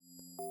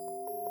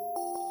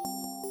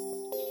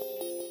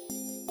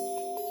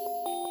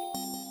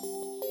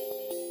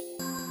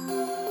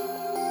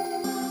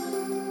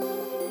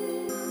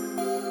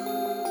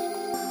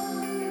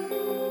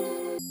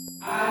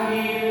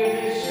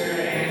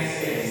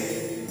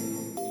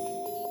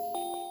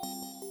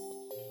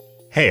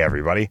Hey,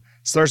 everybody.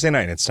 It's Thursday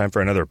night, and it's time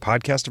for another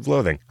podcast of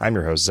loathing. I'm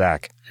your host,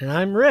 Zach. And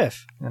I'm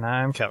Riff. And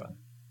I'm Kevin.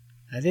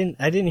 I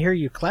didn't hear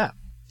you clap.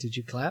 Did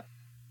you clap?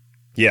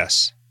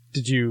 Yes.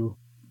 Did you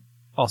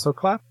also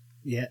clap?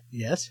 Yeah.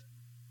 Yes.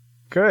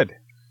 Good.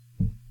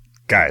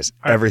 Guys,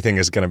 everything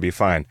is going to be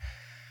fine.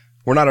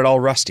 We're not at all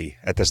rusty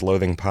at this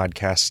loathing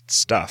podcast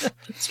stuff.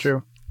 It's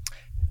true.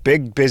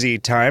 Big, busy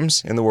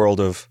times in the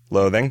world of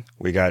loathing.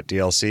 We got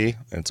DLC.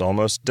 It's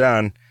almost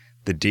done.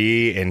 The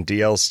D in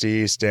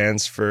DLC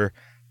stands for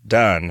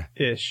done.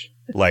 Ish.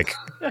 Like,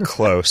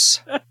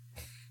 close.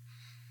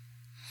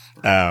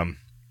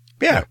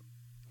 Yeah.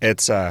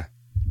 It's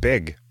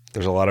big.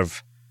 There's a lot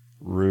of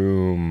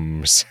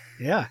rooms.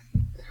 Yeah.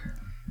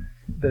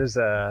 There's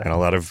and a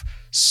lot of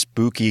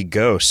spooky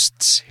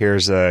ghosts.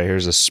 Here's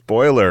a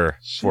spoiler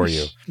for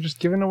you. I'm just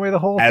giving away the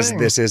whole As thing.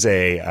 this is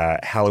a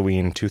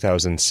Halloween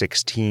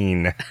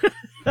 2016.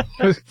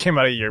 It came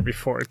out a year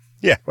before.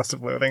 Yeah. West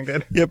of Loathing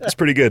did. Yep, it's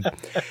pretty good.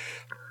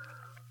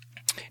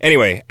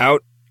 Anyway,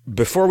 out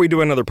before we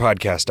do another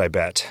podcast, I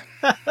bet.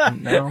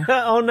 No,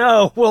 Oh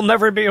no, we'll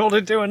never be able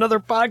to do another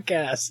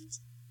podcast.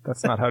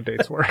 that's not how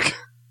dates work.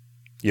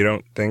 You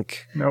don't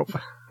think Nope.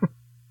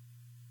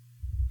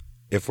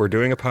 if we're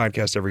doing a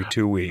podcast every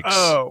 2 weeks?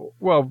 Oh,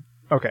 well,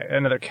 okay.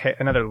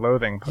 Another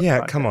Loathing podcast.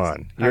 Yeah, come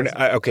on.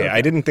 Okay,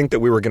 I didn't think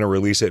that we were going to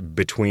release it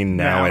between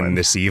now and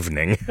this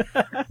evening.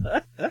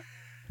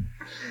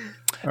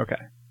 Okay.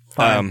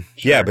 Fine.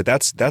 Sure. Yeah, but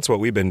that's what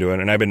we've been doing,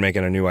 and I've been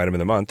making a new item of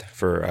the month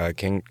for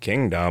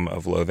Kingdom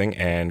of Loathing,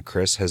 and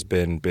Chris has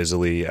been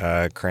busily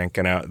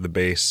cranking out the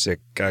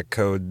basic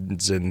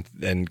codes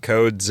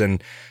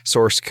and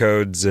source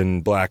codes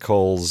and black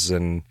holes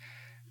and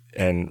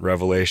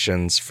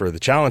revelations for the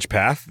challenge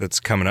path that's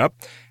coming up.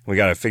 We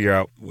got to figure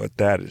out what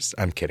that is.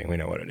 I'm kidding. We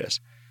know what it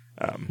is.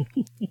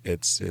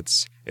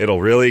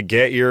 It'll really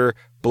get your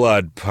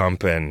blood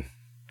pumping.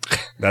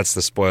 That's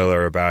the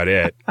spoiler about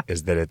it,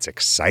 is that it's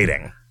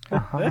exciting.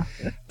 Uh-huh.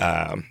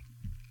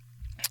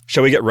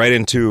 Shall we get right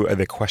into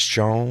the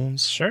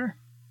questions? Sure.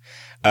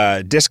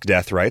 Disc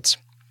Death writes,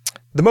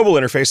 the mobile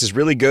interface is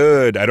really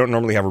good. I don't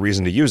normally have a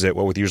reason to use it,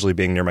 what with usually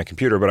being near my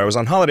computer, but I was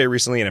on holiday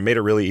recently and it made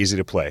it really easy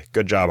to play.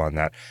 Good job on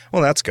that.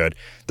 Well, that's good.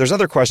 There's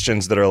other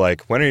questions that are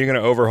like, when are you going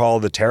to overhaul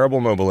the terrible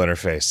mobile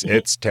interface?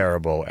 It's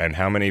terrible. And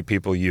how many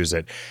people use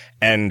it?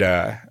 And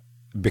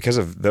because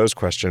of those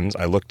questions,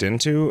 I looked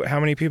into how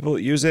many people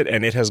use it,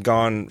 and it has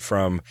gone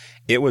from,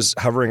 it was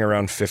hovering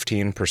around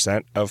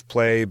 15% of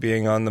play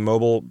being on the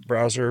mobile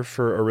browser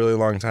for a really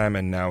long time,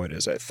 and now it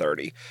is at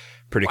 30%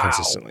 pretty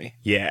consistently.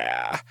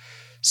 Yeah.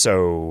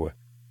 So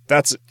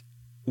that's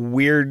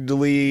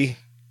weirdly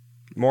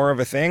more of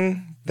a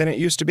thing than it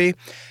used to be.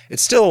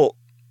 It's still,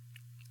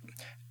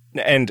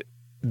 and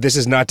this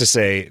is not to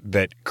say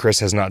that Chris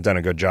has not done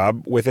a good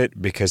job with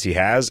it, because he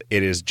has.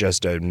 It is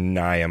just a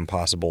nigh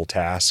impossible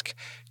task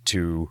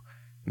to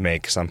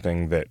make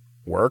something that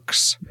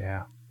works.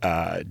 Yeah.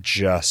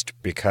 Just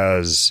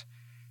because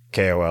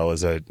KoL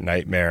is a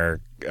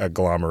nightmare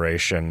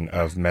agglomeration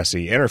of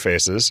messy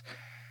interfaces.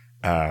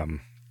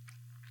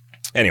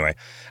 Anyway,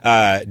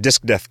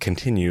 Disc Death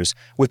continues.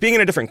 With being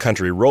in a different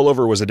country,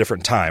 rollover was a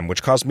different time,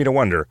 which caused me to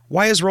wonder,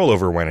 why is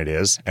rollover when it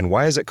is, and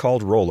why is it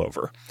called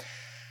rollover?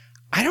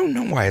 I don't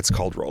know why it's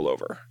called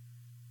rollover.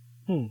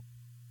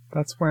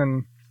 That's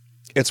when...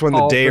 It's when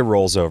the day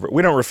rolls over.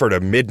 We don't refer to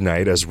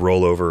midnight as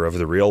rollover of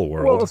the real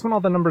world. Well, it's when all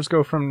the numbers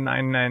go from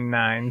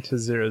 999 to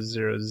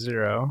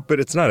 000. But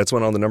it's not. It's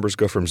when all the numbers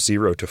go from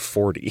 0 to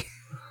 40.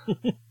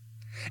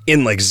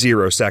 In like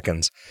 0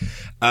 seconds.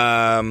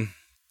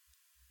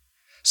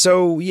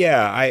 So,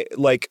 yeah,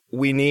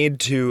 we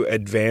need to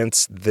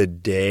advance the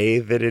day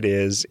that it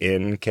is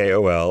in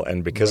KoL,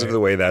 and because of the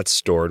way that's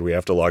stored, we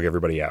have to log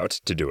everybody out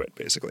to do it,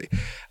 basically.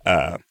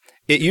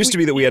 It used to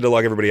be that we had to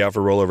log everybody out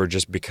for rollover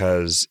just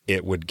because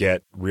it would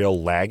get real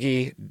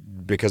laggy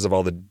because of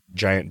all the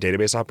giant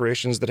database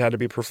operations that had to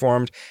be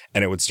performed,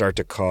 and it would start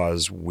to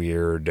cause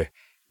weird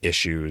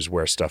issues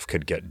where stuff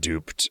could get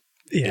duped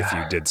if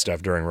you did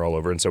stuff during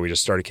rollover, and so we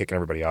just started kicking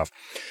everybody off.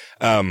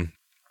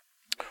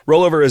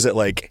 Rollover is at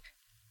like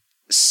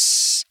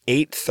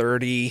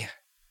 8:30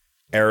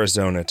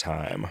 Arizona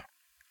time,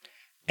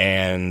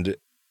 and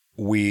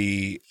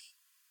we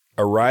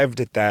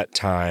arrived at that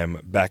time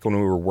back when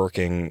we were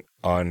working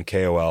on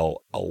KoL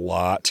a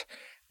lot,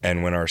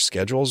 and when our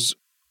schedules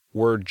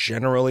were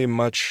generally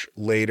much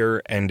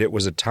later, and it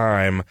was a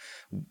time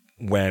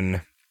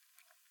when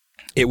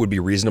it would be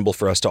reasonable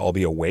for us to all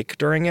be awake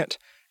during it,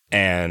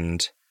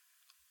 and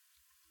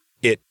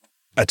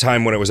a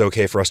time when it was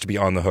okay for us to be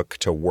on the hook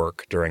to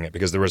work during it,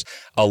 because there was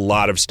a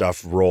lot of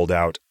stuff rolled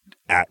out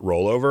at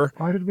rollover.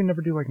 Why did we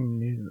never do like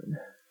noon?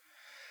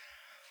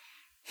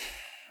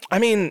 I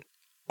mean,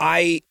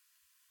 I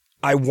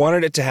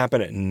wanted it to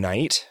happen at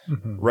night,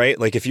 right?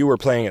 Like if you were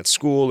playing at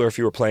school or if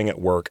you were playing at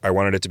work, I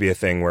wanted it to be a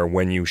thing where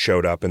when you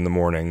showed up in the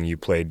morning, you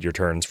played your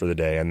turns for the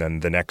day, and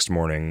then the next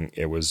morning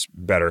it was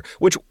better,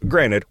 which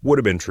granted would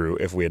have been true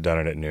if we had done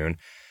it at noon.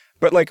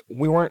 But like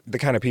we weren't the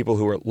kind of people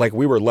who were like,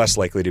 we were less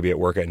likely to be at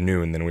work at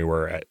noon than we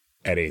were at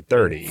at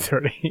 8:30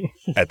 30.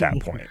 at that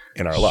point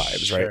in our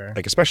lives, Sure. right?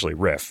 Like especially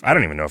Riff. I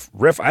don't even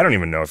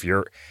know if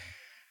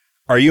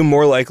are you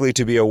more likely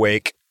to be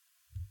awake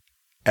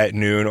at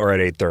noon or at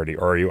 8:30,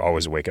 or are you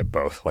always awake at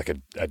both, like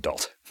an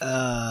adult?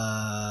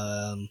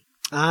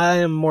 I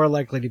am more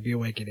likely to be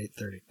awake at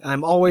 8:30.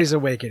 I'm always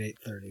awake at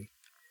 8:30.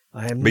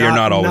 But you're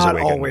not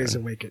always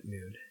awake at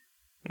noon.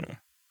 Yeah.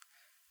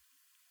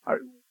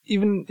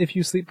 Even if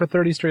you sleep for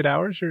 30 straight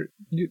hours,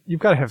 you've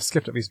got to have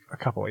skipped at least a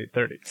couple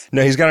 8:30s.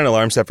 No, he's got an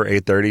alarm set for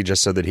 8:30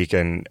 just so that he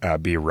can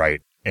be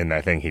right in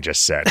that thing he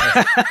just said.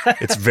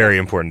 It's very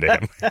important to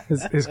him.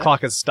 His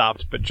clock is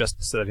stopped, but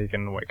just so that he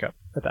can wake up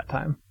at that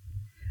time.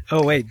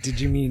 Oh, wait. Did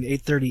you mean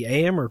 8:30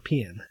 a.m. or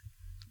p.m.?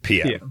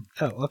 PM.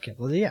 Oh, okay.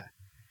 Well, yeah.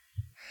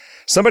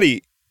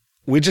 Somebody,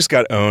 we just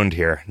got owned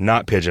here,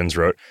 not Pigeons,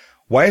 wrote,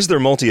 "Why is there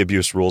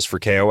multi-abuse rules for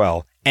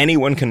KoL?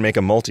 Anyone can make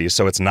a multi,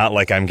 so it's not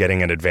like I'm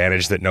getting an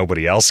advantage that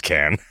nobody else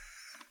can."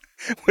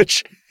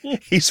 Which,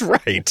 he's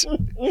right.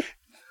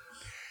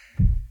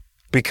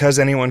 Because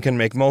anyone can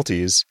make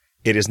multis,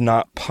 it is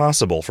not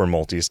possible for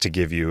multis to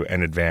give you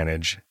an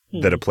advantage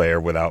that a player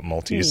without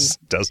multis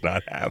does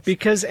not have.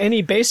 Because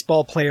any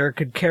baseball player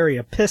could carry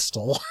a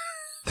pistol.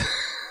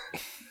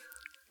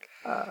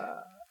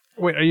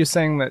 Wait, are you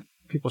saying that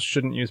people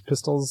shouldn't use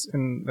pistols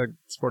in the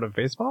sport of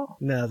baseball?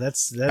 No,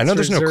 that's I know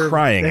there's no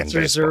crying in that's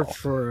baseball. reserved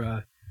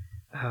for,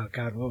 oh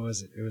God, what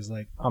was it? It was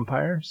like...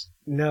 Umpires?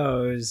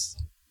 No,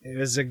 it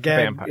was a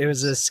gag. Vampires. It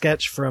was a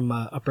sketch from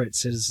Upright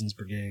Citizens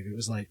Brigade. It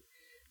was like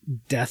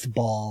Death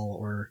Ball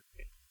or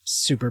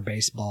Super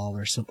Baseball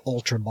or some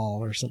Ultra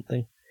Ball or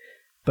something.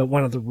 But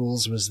one of the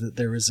rules was that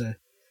there is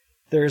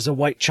a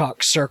white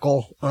chalk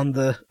circle on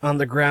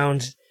the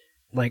ground,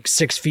 like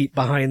 6 feet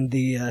behind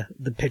the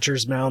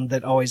pitcher's mound,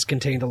 that always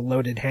contained a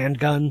loaded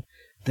handgun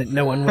that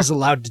no one was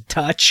allowed to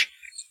touch.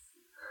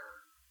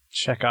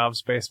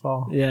 Chekhov's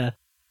baseball? Yeah.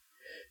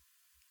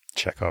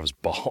 Chekhov's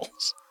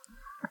balls.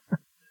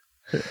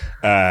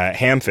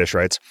 Hamfish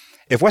writes,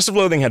 "If West of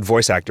Loathing had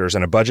voice actors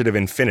and a budget of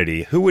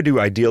infinity, who would you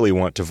ideally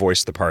want to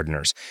voice the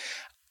partners?"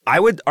 I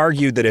would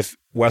argue that if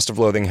West of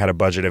Loathing had a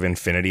budget of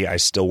infinity, I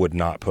still would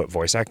not put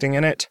voice acting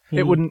in it.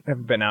 It wouldn't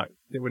have been out.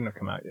 It wouldn't have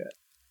come out yet.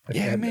 If it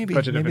Yeah, had a maybe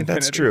budget of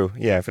that's infinity. true.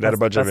 Yeah, if it had a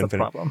budget of That's the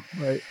infinity. problem,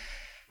 right?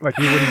 Like,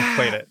 we wouldn't have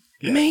played it.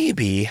 yet.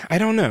 Maybe. I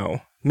don't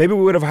know. Maybe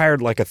we would have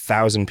hired like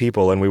 1,000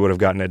 people and we would have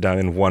gotten it done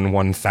in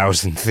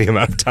 1/1000th the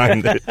amount of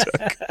time that it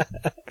took.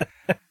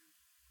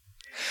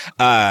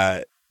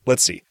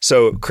 Let's see.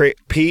 So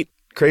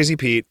Crazy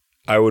Pete,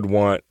 I would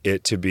want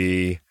it to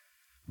be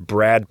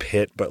Brad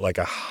Pitt, but like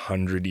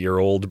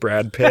 100-year-old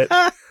Brad Pitt.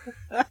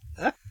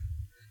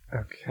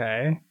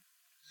 Okay.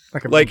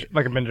 Like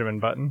a Benjamin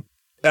Button.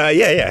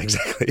 Yeah,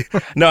 exactly.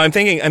 No, I'm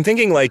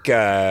thinking like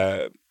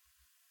Not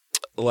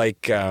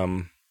Brad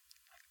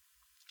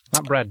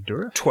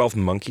Dourif? 12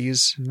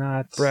 Monkeys.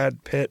 Not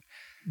Brad Pitt.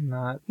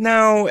 Not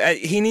No,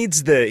 he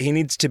needs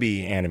to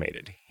be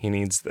animated. He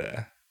needs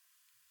the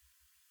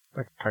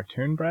like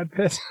cartoon Brad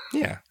Pitt?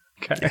 yeah.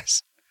 Okay.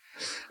 Yes.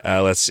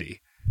 Let's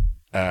see.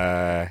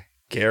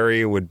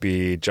 Gary would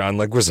be John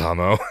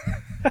Leguizamo.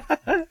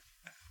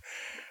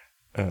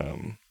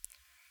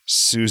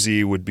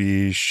 Susie would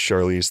be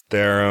Charlize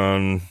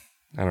Theron.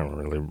 I don't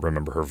really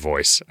remember her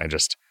voice. You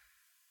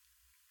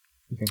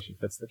think she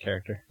fits the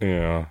character?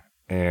 Yeah.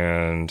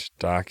 And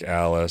Doc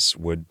Alice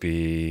would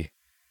be,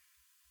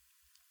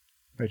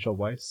 Rachel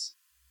Weisz?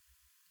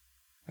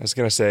 I was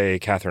going to say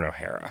Catherine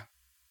O'Hara.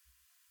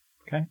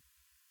 Okay.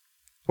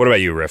 What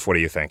about you, Riff? What do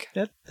you think?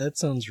 That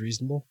sounds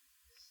reasonable.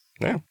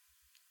 Yeah.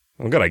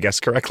 Well, good. I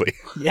guessed correctly.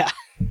 Yeah.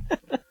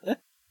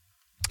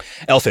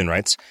 Elfin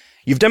writes,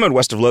 "You've demoed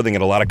West of Loathing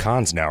at a lot of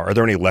cons now. Are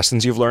there any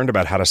lessons you've learned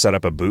about how to set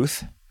up a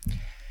booth?"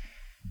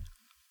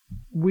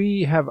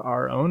 We have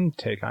our own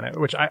take on it,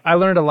 which I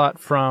learned a lot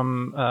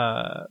from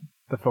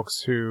the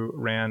folks who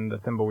ran the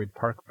Thimbleweed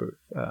Park booth,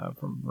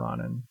 from Ron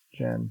and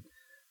Jen.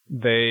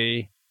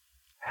 They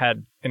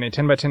had, in a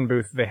 10x10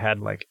 booth, they had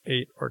like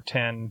 8 or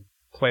 10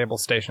 playable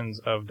stations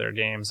of their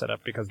game set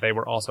up because they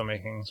were also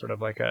making sort of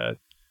like a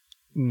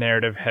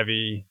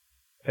narrative-heavy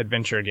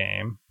adventure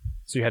game.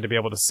 So you had to be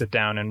able to sit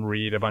down and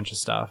read a bunch of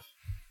stuff.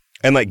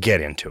 And like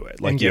get into it.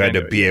 Like And you get had to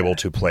into it, be yeah. able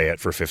to play it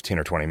for 15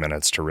 or 20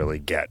 minutes to really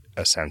get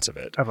a sense of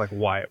it. Of like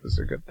why it was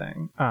a good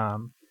thing.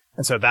 And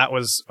so I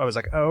was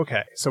like, oh,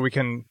 okay. So we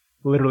can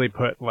literally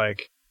put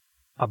like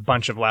a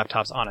bunch of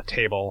laptops on a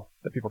table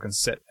that people can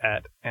sit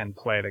at and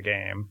play the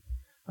game.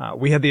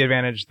 We had the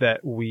advantage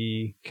that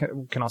we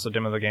can also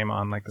demo the game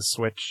on like the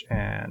Switch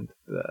and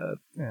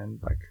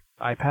like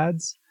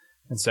iPads.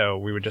 And so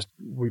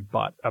we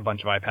bought a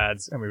bunch of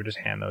iPads and we would just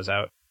hand those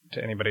out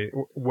to anybody.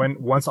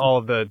 Once all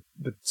of the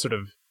sort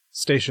of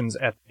stations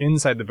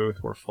inside the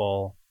booth were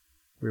full,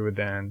 we would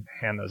then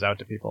hand those out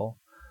to people.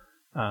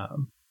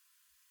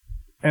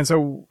 And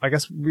so I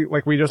guess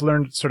we just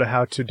learned sort of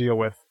how to deal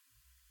with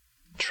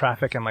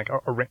traffic and like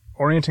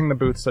orienting the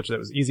booth such that it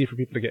was easy for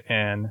people to get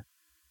in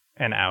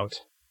and out.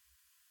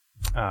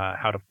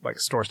 How to like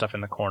store stuff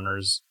in the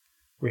corners.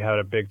 We had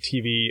a big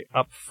TV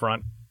up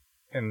front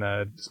in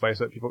the display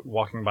so that people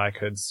walking by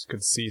could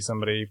see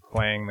somebody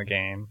playing the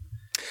game.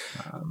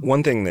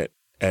 One thing that,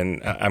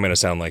 and I'm going to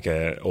sound like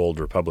an old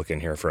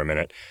Republican here for a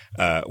minute.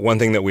 One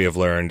thing that we have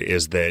learned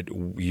is that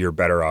you're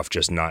better off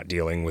just not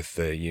dealing with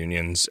the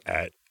unions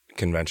at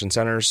convention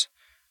centers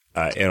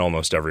in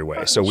almost every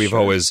way. So we've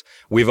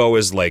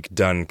always like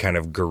done kind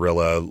of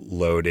guerrilla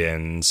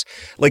load-ins.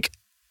 Like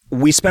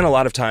we spent a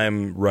lot of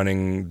time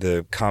running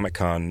the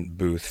Comic-Con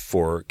booth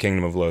for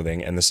Kingdom of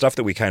Loathing, and the stuff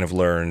that we kind of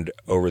learned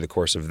over the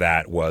course of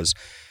that was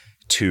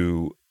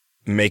to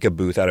make a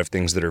booth out of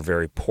things that are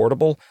very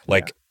portable.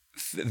 Like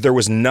there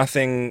was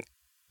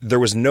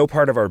no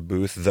part of our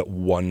booth that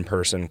one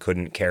person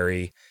couldn't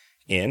carry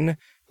in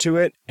to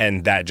it.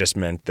 And that just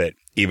meant that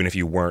even if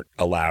you weren't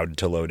allowed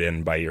to load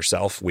in by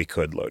yourself, we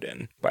could load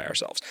in by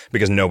ourselves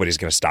because nobody's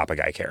going to stop a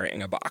guy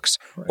carrying a box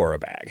or a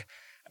bag.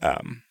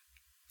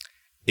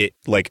 It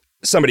like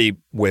somebody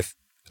with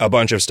a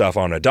bunch of stuff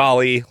on a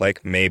dolly,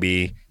 like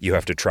maybe you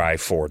have to try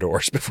 4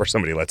 doors before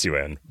somebody lets you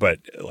in, but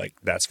like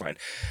that's fine.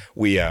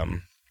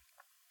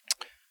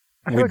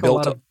 I feel like a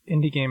lot of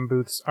indie game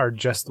booths are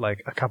just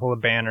like a couple of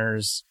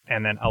banners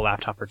and then a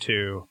laptop or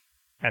two,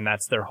 and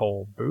that's their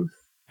whole booth.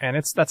 And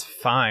that's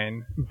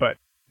fine, but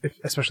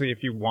especially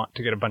if you want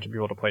to get a bunch of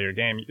people to play your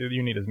game,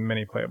 you need as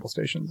many playable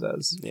stations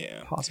as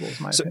possible,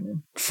 is my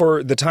opinion.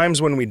 For the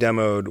times when we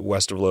demoed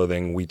West of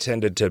Loathing, we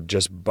tended to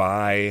just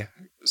buy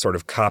sort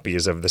of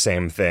copies of the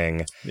same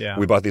thing. Yeah.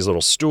 We bought these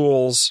little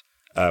stools.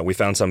 We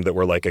found some that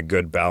were like a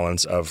good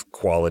balance of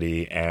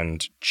quality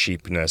and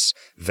cheapness.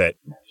 That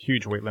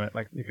huge weight limit,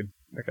 like you could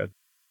like a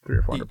 300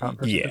 or 400 pound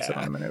person could sit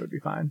on them and it would be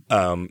fine.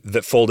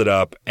 That folded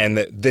up, and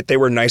that they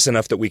were nice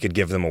enough that we could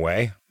give them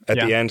away at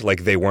the end.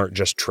 Like they weren't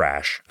just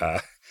trash.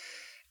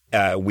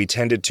 We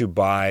tended to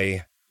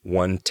buy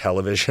one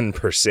television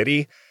per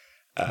city.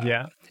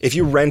 If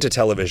you rent a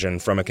television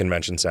from a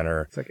convention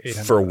center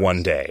for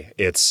one day,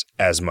 it's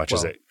as much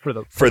as it for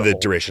the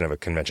duration of a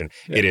convention.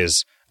 Yeah. It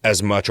is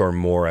as much or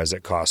more as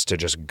it costs to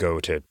just go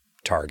to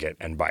Target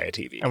and buy a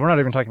TV. And we're not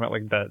even talking about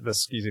like the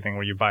skeezy thing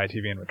where you buy a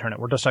TV and return it.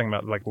 We're just talking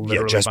about like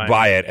literally just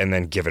buy it and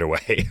then give it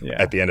away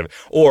at the end of it.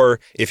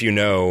 Or if you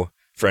know,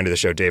 friend of the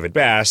show David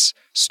Bass,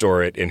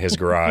 store it in his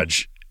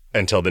garage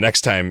until the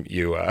next time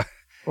you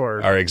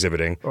are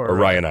exhibiting. Or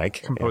Ryan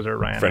Ike, composer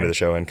Ryan friend Ike. of the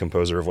show and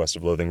composer of West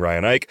of Loathing,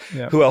 Ryan Ike.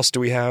 Yep. Who else do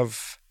we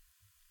have?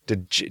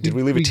 Did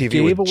we leave a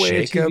TV with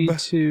Jacob? We gave away a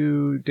TV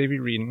to Davey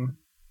Reedon.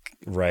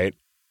 Right.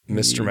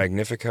 Mr.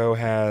 Magnifico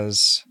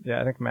has... Yeah,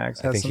 I think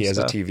Mags has I think he has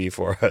stuff. a TV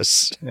for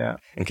us. Yeah.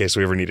 In case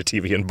we ever need a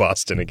TV in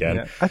Boston again.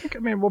 Yeah. I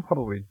mean, we'll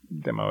probably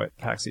demo it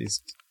PAX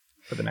East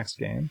for the next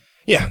game.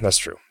 Yeah, that's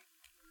true.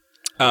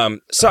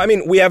 So, I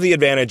mean, we have the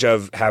advantage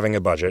of having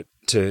a budget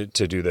to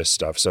do this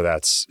stuff, so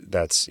that's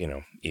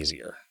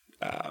easier.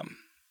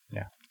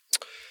 Yeah.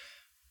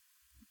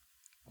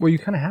 Well, you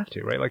kind of have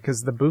to, right? Like,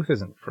 because the booth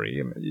isn't free.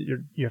 I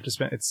mean, you have to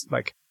spend... It's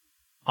like...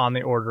 on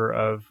the order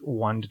of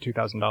 $1,000 to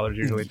 $2,000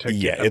 usually to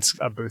get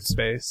a booth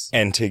space,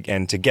 and to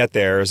get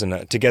there and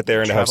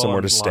to have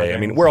somewhere to stay. I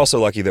mean, we're also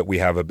lucky that we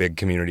have a big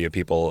community of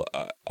people,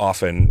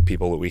 often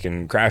people that we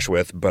can crash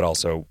with, but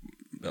also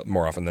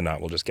more often than not,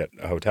 we'll just get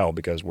a hotel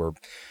because we're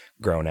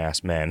grown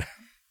ass men.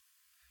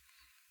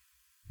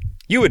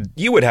 You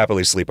would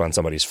happily sleep on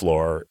somebody's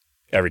floor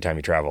every time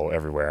you travel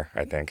everywhere.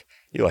 I think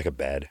you like a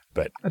bed,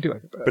 but I do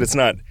like a bed, but it's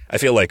not. I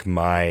feel like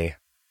my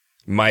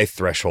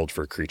threshold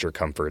for creature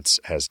comforts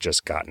has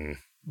just gotten...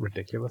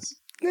 ridiculous?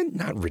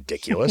 Not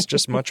ridiculous,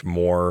 just much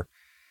more...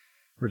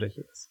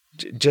 ridiculous.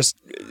 Just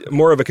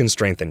more of a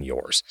constraint than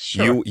yours.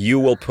 Sure. You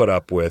will put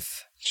up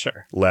with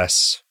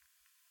less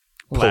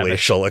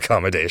palatial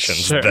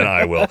accommodations than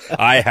I will.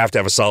 I have to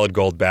have a solid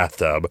gold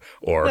bathtub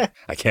or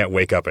I can't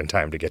wake up in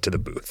time to get to the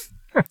booth.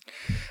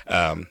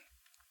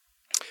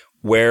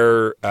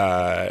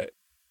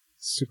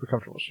 Super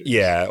comfortable shoes.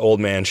 Yeah, old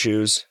man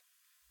shoes.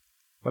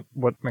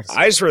 What makes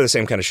I just wear the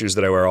same kind of shoes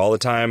that I wear all the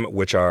time,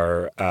 which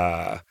are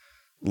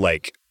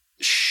like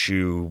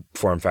shoe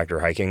form factor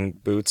hiking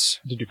boots.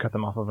 Did you cut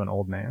them off of an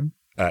old man?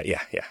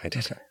 Yeah, I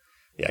did. Okay.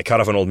 Yeah, I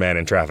cut off an old man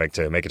in traffic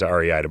to make it to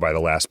REI to buy the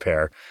last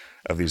pair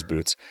of these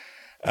boots.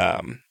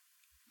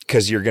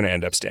 Because you're going to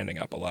end up standing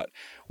up a lot.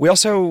 We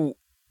also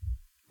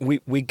we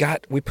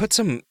put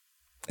some.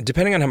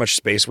 Depending on how much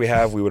space we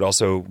have, we would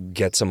also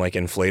get some like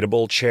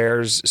inflatable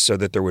chairs so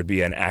that there would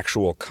be an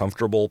actual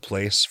comfortable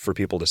place for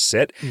people to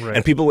sit. Right.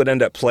 And people would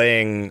end up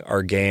playing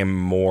our game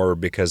more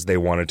because they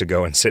wanted to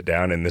go and sit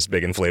down in this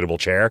big inflatable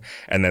chair.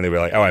 And then they'd be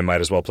like, oh, I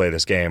might as well play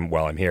this game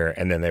while I'm here.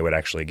 And then they would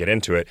actually get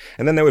into it.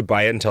 And then they would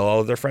buy it and tell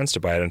all of their friends to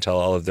buy it and tell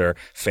all of their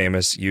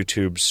famous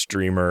YouTube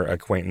streamer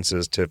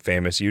acquaintances to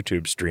famous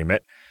YouTube stream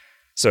it.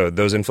 So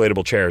those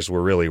inflatable chairs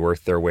were really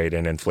worth their weight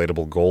in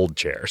inflatable gold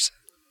chairs.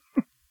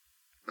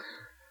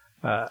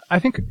 I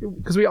think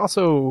because we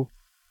also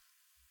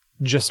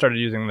just started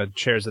using the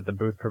chairs that the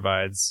booth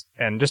provides,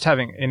 and just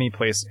having any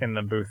place in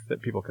the booth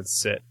that people could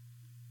sit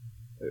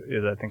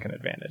is, I think, an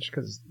advantage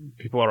because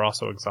people are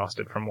also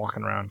exhausted from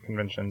walking around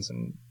conventions,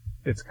 and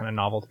it's kind of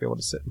novel to be able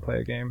to sit and play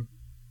a game.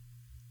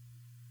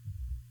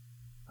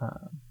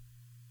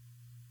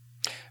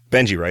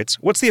 Benji writes,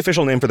 what's the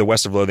official name for the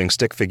West of Loathing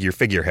stick figure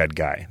figurehead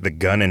guy? The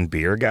gun and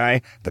beer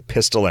guy? The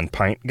pistol and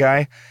pint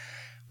guy?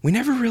 We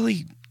never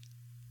really...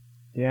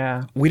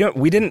 Yeah.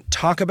 We didn't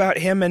talk about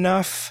him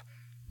enough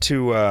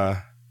to...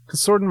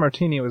 Because Sword and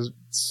Martini was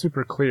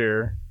super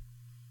clear.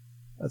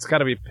 It's got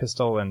to be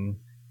pistol and...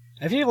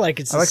 I feel like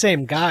it's the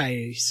same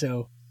guy,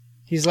 so...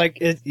 He's like,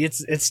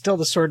 it's still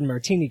the Sword and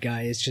Martini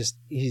guy, it's just,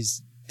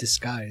 he's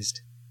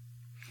disguised.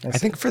 I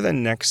think for the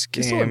next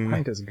game... Pistol and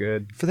pint is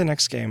good. For the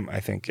next game, I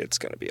think it's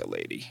going to be a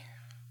lady.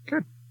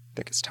 Good. I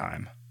think it's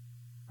time.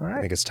 All right.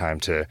 I think it's time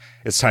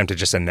to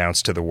just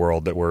announce to the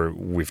world that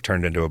we've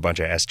turned into a bunch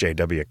of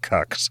SJW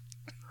cucks.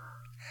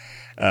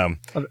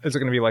 Is it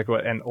going to be like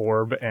what, an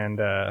orb and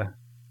the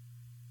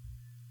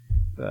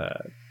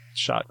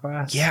shot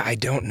glass? Yeah, I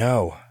don't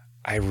know.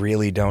 I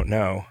really don't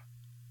know.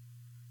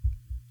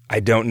 I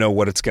don't know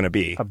what it's going to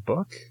be. A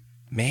book?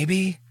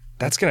 Maybe?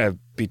 That's going to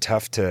be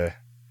tough to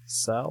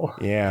sell.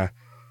 Yeah.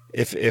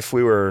 If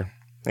we were,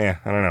 I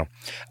don't know.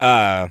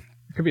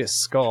 It could be a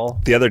skull.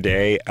 The other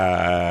day,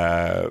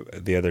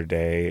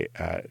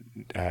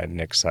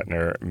 Nick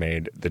Sutner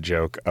made the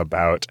joke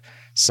about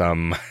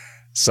some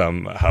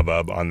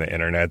hubbub on the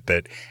internet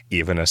that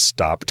even a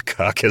stopped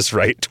cuck is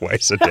right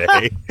twice a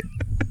day,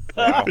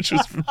 which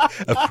was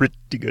a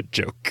pretty good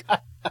joke.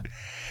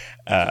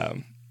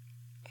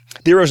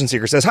 The Erosion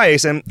Seeker says, hi,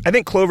 Asim. I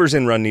think clovers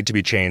in Run need to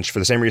be changed for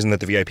the same reason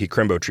that the VIP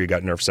Crimbo tree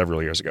got nerfed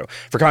several years ago.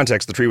 For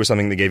context, the tree was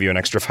something that gave you an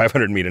extra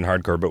 500 meat in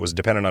hardcore, but was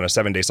dependent on a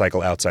 7-day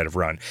cycle outside of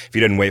Run. If you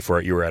didn't wait for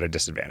it, you were at a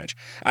disadvantage.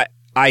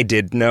 I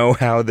did know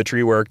how the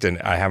tree worked, and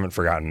I haven't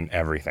forgotten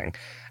everything.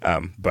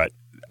 But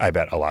I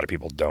bet a lot of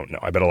people don't know.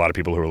 I bet a lot of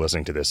people who are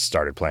listening to this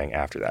started playing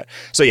after that.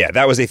 So yeah,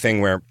 that was a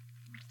thing where,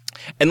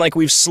 and like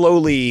we've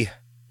slowly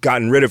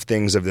gotten rid of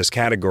things of this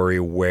category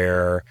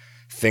where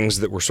things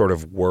that were sort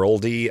of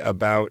worldy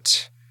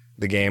about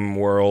the game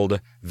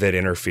world that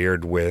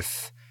interfered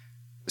with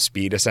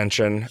speed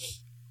ascension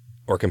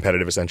or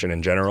competitive ascension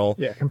in general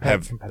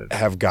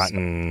have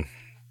gotten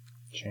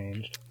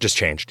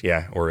changed,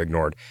 or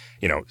ignored.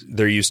 You know,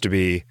 there used to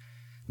be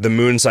the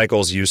moon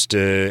cycles used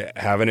to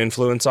have an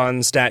influence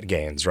on stat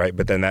gains, right?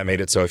 But then that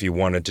made it so if you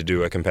wanted to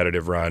do a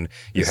competitive run,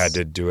 you had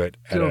to do it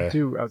They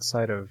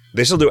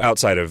still do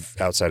outside of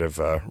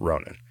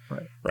Ronin.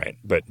 Right.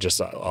 But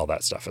just all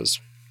that stuff is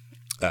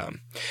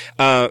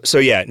so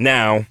yeah,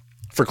 now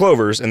for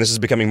clovers, and this is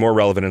becoming more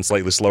relevant in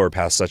slightly slower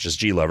paths such as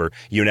G-Lover,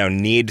 you now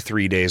need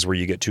 3 days where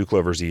you get 2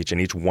 clovers each,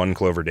 and each 1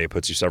 clover day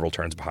puts you several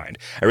turns behind.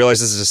 I realize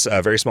this is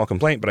a very small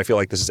complaint, but I feel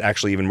like this is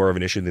actually even more of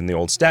an issue than the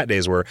old stat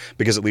days were,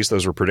 because at least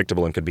those were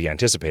predictable and could be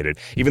anticipated.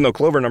 Even though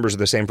clover numbers are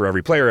the same for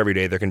every player every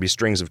day, there can be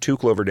strings of 2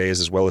 clover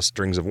days as well as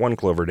strings of 1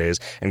 clover days,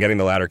 and getting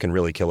the latter can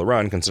really kill a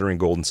run, considering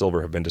gold and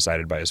silver have been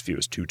decided by as few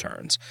as 2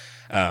 turns.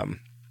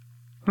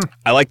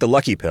 I like the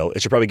lucky pill.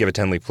 It should probably give a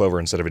 10-leaf clover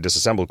instead of a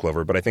disassembled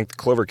clover, but I think the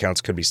clover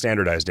counts could be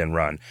standardized in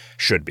Run.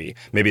 Should be.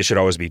 Maybe it should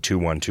always be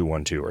 2-1,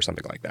 2-1, 2 or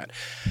something like that.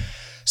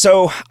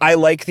 So I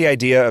like the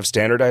idea of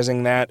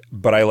standardizing that,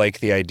 but I like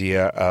the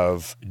idea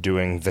of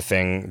doing the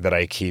thing that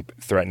I keep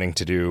threatening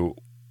to do.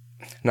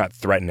 Not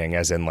threatening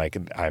as in like,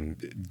 I'm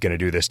going to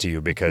do this to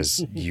you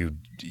because you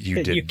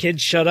did. You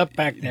kids shut up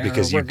back there.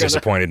 Because you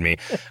disappointed me.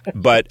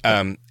 But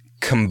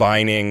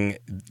combining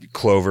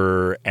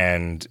clover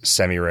and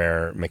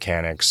semi-rare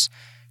mechanics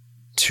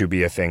to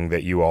be a thing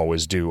that you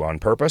always do on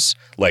purpose,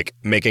 like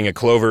making a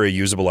clover a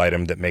usable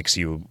item that makes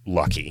you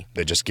lucky,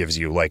 that just gives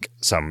you like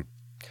some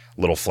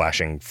little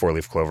flashing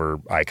 4-leaf clover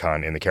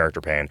icon in the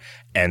character pane,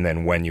 and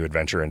then when you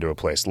adventure into a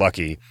place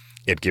lucky,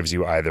 it gives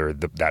you either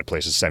that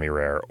place's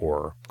semi-rare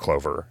or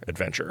clover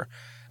adventure.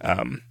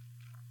 And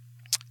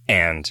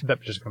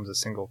that just becomes a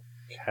single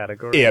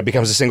category. Yeah, it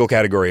becomes a single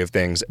category of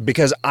things,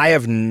 because I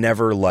have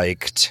never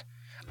liked,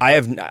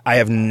 and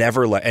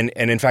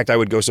in fact I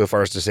would go so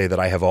far as to say that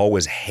I have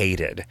always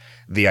hated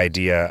the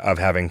idea of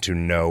having to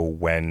know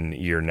when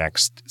your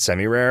next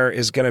semi-rare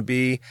is going to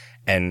be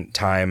and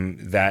time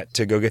that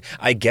to go get.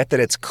 I get that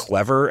it's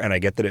clever and I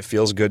get that it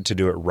feels good to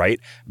do it right,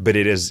 but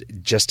it is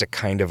just a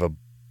kind of a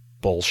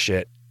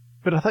bullshit.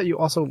 But I thought you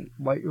also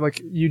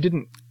like you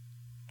didn't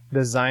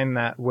design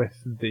that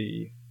with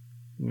the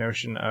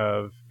notion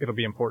of it'll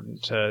be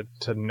important to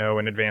know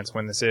in advance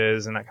when this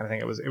is and that kind of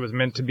thing. It was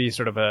meant to be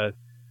sort of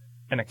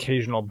an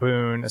occasional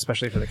boon,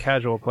 especially for the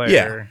casual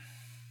player.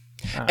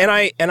 Yeah.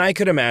 And I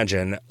could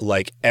imagine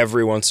like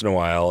every once in a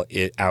while,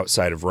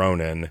 outside of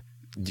Ronin,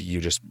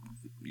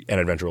 an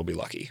adventure will be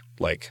lucky,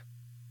 like,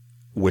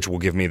 which will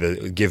give me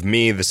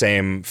the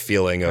same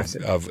feeling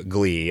of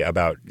glee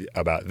about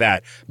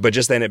that. But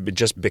just then it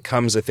just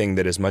becomes a thing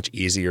that is much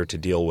easier to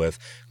deal with.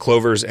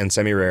 Clovers and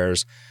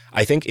semi-rares,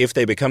 I think if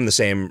they become the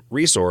same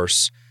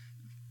resource,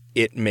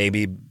 it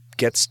maybe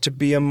gets to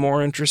be a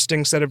more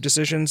interesting set of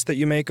decisions that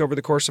you make over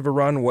the course of a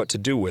run, what to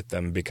do with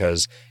them,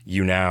 because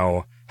you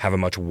now have a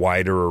much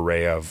wider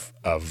array of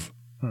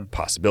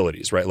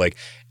possibilities, right? Like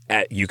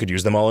you could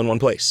use them all in one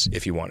place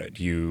if you wanted.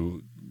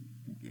 You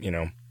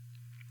know.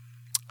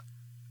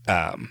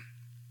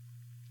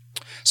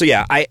 So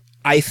yeah,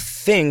 I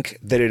think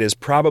that it is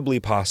probably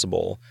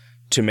possible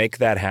to make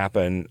that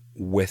happen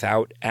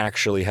without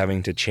actually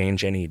having to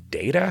change any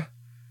data.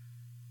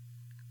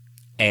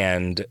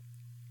 And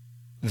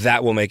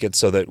that will make it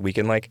so that we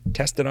can like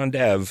test it on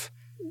dev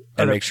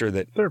and make sure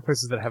that there are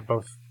places that have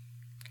both.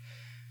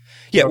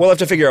 Yeah, we'll have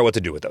to figure out what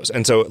to do with those.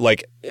 And so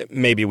like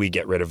maybe we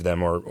get rid of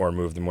them or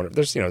move them.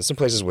 There's, some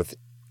places with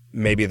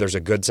maybe there's a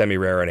good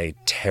semi-rare and a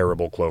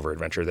terrible Clover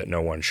adventure that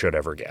no one should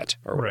ever get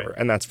or whatever. Right.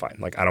 And that's fine.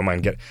 Like I don't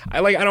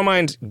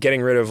mind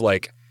getting rid of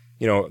like,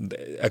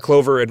 a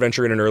Clover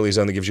adventure in an early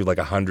zone that gives you like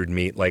 100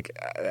 meat. Like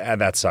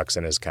that sucks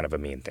and is kind of a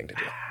mean thing to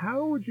do.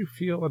 How would you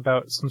feel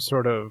about some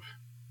sort of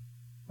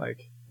like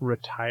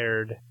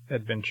retired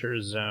adventure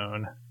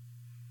zone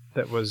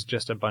that was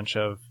just a bunch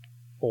of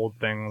old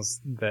things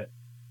that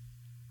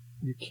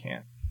you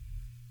can't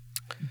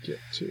get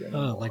to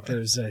anymore? Oh, like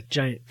those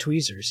giant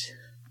tweezers.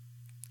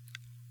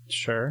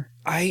 Sure.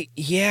 I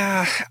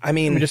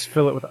mean, we just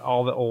fill it with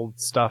all the old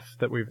stuff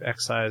that we've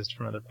excised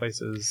from other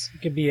places.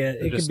 It could be a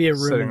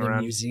room in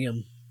the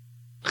museum.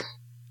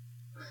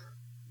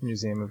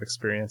 Museum of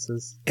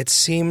experiences. It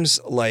seems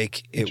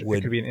like it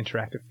could be an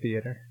interactive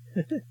theater.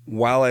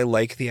 While I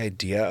like the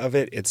idea of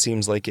it, it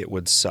seems like it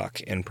would suck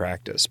in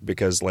practice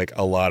because like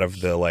a lot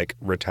of the like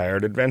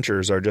retired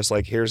adventures are just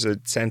like, here's a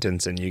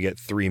sentence and you get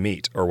 3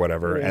 meat or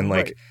whatever. Yeah, and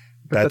like, right.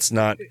 that's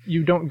not,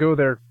 you don't go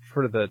there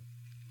for the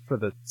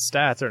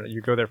stats, or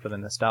you go there for the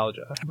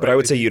nostalgia. But right? I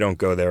would say you don't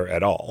go there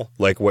at all.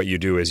 Like what you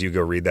do is you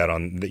go read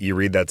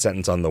that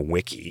sentence on the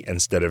wiki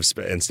instead of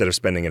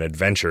spending an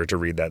adventure to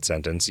read that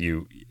sentence.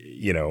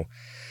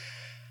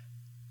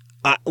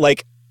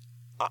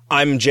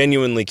 I'm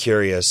genuinely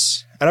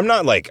curious, and I'm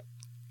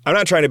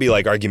not trying to be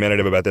like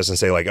argumentative about this and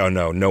say like, oh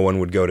no one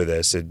would go to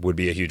this. It would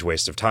be a huge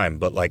waste of time.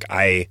 But like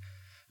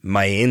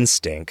my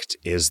instinct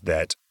is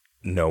that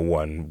no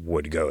one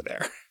would go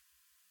there.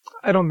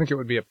 I don't think it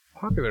would be a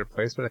popular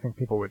place, but I think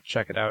people would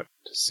check it out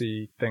to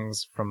see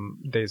things from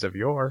days of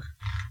yore.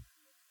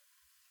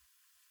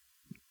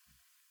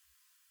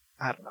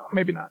 I don't know.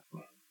 Maybe not.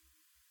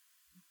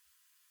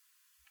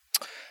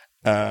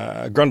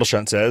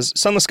 Grundleshunt says,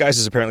 Sunless Skies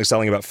is apparently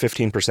selling about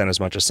 15%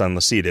 as much as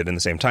Sunless Sea did in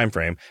the same time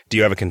frame. Do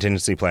you have a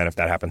contingency plan if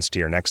that happens to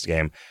your next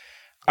game?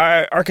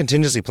 Our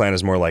contingency plan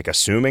is more like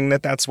assuming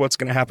that that's what's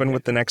going to happen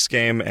with the next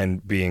game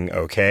and being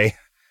okay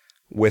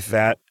with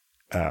that.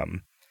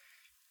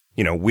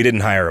 We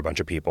didn't hire a bunch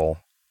of people.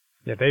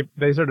 Yeah,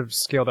 they sort of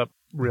scaled up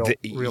real big.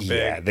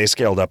 Yeah, they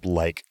scaled up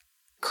like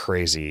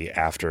crazy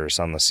after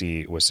Sunless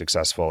Sea was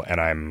successful,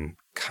 and I'm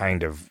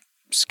kind of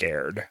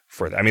scared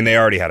for that. I mean, they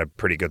already had a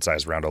pretty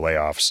good-sized round of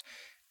layoffs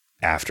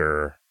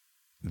after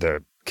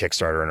the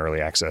Kickstarter and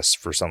early access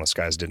for Sunless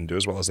Skies didn't do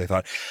as well as they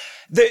thought.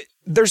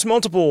 There's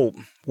multiple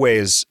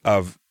ways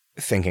of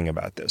thinking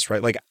about this,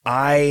 right? Like,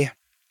 I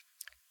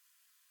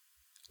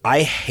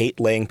hate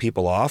laying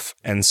people off,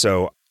 and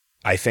so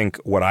I think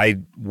what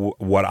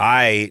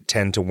I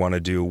tend to want to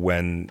do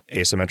when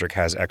Asymmetric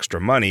has extra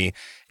money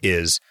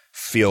is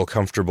feel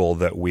comfortable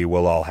that we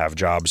will all have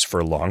jobs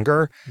for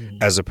longer,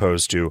 as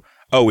opposed to,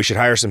 oh, we should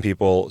hire some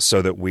people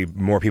so that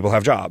more people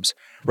have jobs,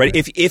 right?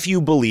 If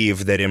you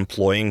believe that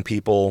employing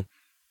people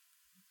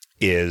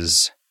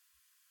is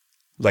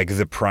like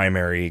the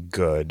primary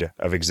good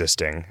of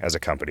existing as a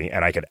company,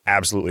 and I could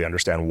absolutely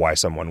understand why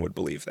someone would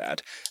believe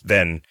that,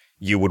 then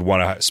you would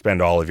want to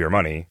spend all of your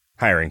money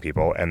hiring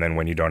people, and then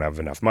when you don't have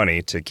enough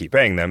money to keep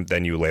paying them,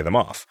 then you lay them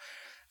off.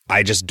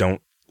 I just don't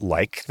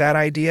like that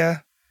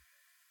idea.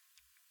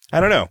 I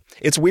don't know.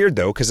 It's weird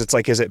though, because it's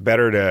like, is it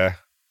better to,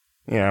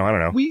 I don't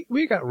know.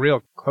 We got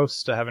real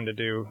close to having to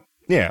do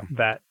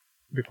that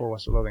before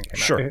West of Loathing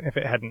came out.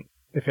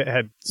 If it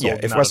had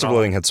sold if West of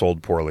Loathing had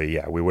sold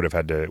poorly, we would have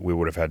had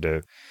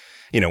to,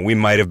 we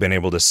might have been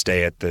able to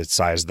stay at the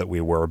size that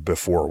we were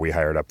before we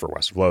hired up for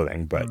West of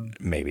Loathing, but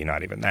maybe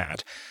not even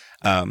that.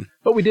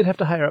 But we did have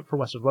to hire up for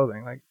West of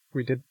Loathing. Like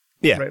we did,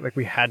 right? Like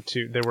we had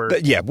to. There were,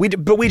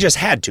 but we just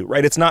had to,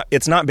 right? It's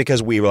not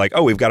because we were like,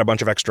 oh, we've got a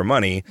bunch of extra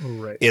money.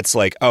 Right. It's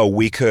like, oh,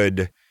 we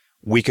could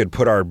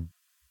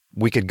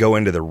go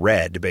into the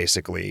red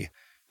basically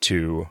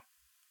to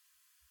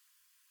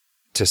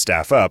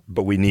staff up,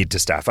 but we need to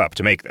staff up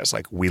to make this.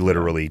 Like we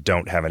literally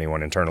don't have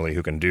anyone internally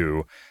who can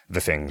do the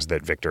things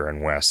that Victor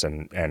and Wes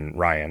and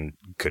Ryan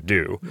could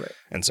do, right.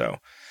 And so,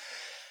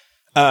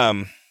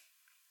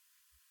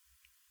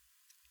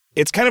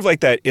 it's kind of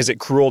like that. Is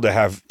it cruel to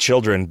have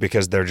children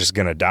because they're just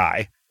going to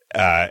die?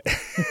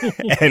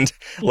 And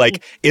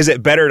like, is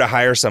it better to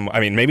hire someone? I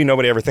mean, maybe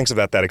nobody ever thinks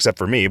about that except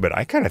for me, but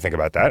I kind of think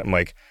about that. I'm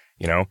like,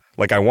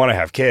 like I want to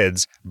have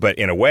kids, but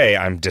in a way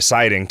I'm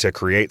deciding to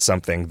create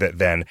something that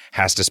then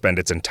has to spend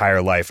its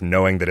entire life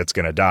knowing that it's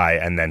going to die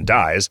and then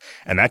dies.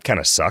 And that kind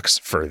of sucks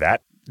for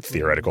that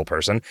theoretical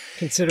person.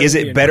 Is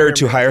it better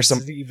to hire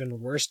some? The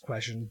even worse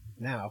question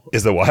now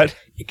is the what?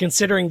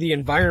 Considering the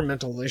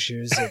environmental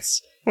issues,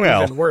 it's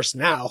even worse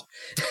now.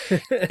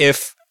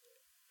 If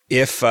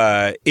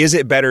is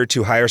it better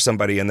to hire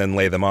somebody and then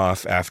lay them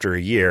off after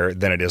a year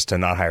than it is to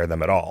not hire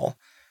them at all?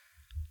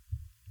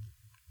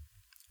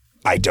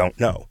 I don't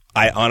know.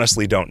 I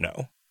honestly don't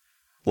know.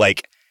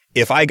 Like,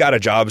 if I got a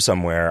job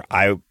somewhere,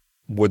 I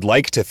would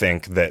like to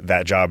think that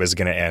that job is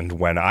going to end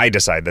when I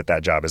decide that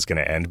that job is going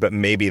to end, but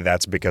maybe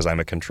that's because I'm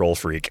a control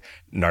freak,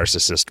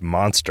 narcissist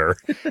monster,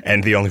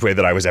 and the only way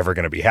that I was ever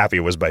going to be happy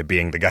was by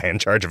being the guy in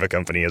charge of a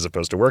company as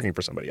opposed to working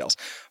for somebody else.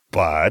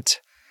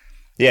 But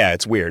yeah,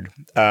 it's weird.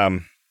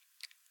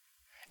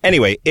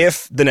 Anyway,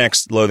 if the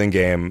next Loathing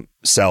game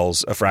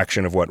sells a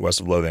fraction of what West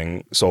of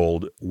Loathing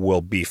sold,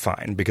 we'll be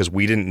fine, because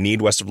we didn't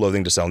need West of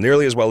Loathing to sell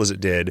nearly as well as it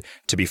did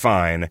to be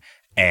fine,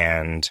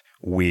 and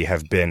we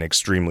have been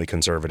extremely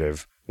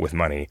conservative with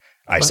money.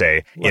 I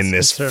say in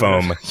this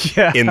foam,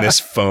 in this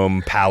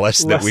foam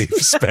palace that we've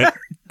spent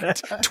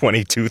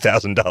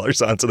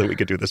 $22,000 on so that we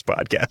could do this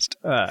podcast.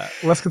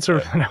 Less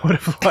conservative than I would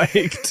have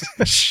liked,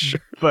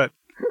 Sure.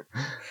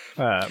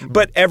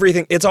 but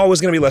everything, it's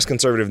always going to be less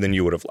conservative than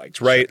you would have liked,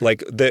 right? Sure.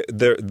 Like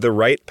the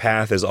right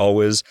path is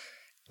always,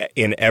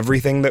 in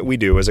everything that we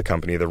do as a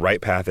company, the right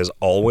path is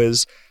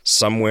always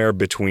somewhere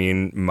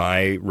between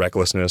my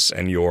recklessness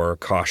and your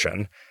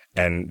caution.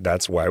 And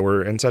that's why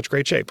we're in such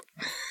great shape.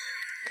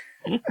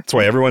 That's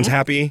why everyone's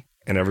happy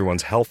and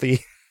everyone's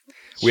healthy.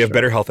 We have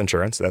better health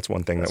insurance. That's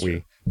one thing that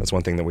we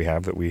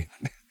have that we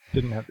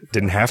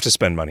didn't have to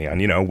spend money on.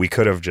 You know, we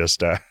could have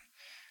just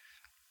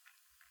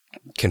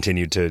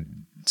continued to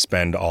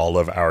spend all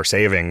of our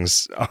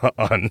savings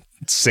on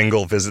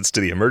single visits to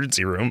the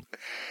emergency room.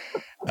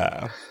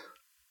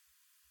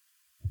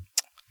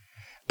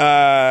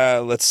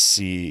 Let's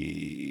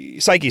see.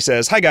 Psyche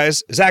says, "Hi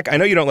guys. Zach, I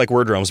know you don't like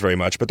word realms very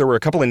much, but there were a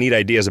couple of neat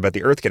ideas about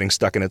the Earth getting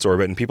stuck in its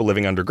orbit and people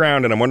living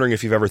underground, and I'm wondering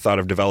if you've ever thought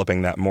of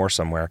developing that more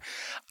somewhere."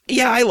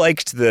 Yeah, I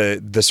liked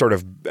the sort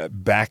of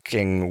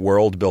backing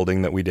world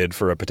building that we did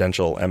for a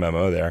potential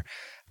MMO there.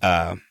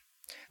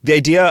 The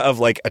idea of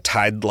like a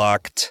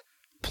tide-locked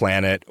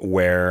planet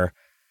where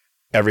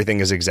everything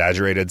is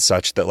exaggerated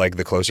such that like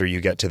the closer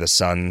you get to the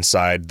sun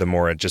side, the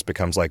more it just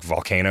becomes like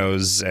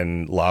volcanoes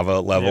and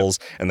lava levels.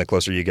 Yep. And the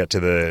closer you get to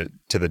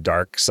the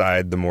dark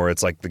side, the more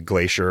it's like the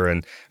glacier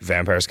and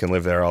vampires can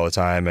live there all the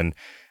time. And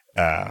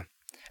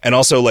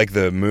also like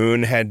the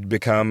moon had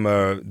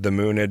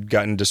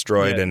gotten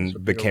destroyed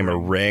and became a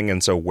ring.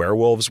 And so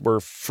werewolves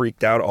were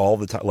freaked out all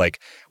the time. Like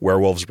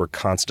werewolves were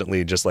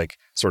constantly just like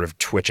sort of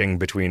twitching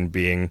between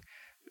being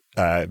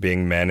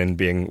men and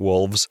being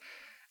wolves.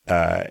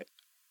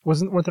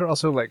 Weren't there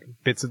also like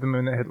bits of the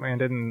moon that had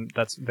landed, and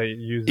they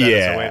used that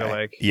as a way to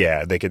like?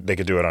 Yeah, they could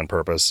do it on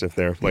purpose if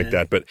they're like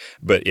that.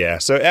 But yeah,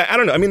 so I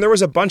don't know. I mean, there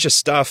was a bunch of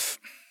stuff.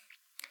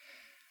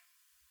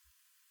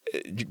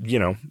 You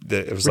know,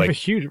 it was we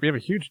have a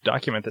huge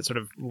document that sort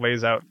of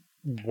lays out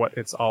what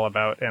it's all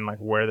about and like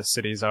where the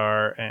cities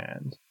are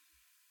and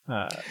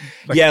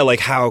like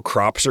how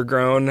crops are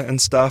grown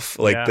and stuff.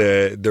 Like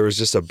there was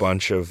just a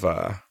bunch of.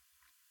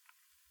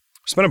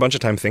 Spent a bunch of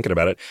time thinking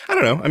about it. I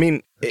don't know. I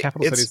mean, the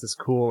capital city is this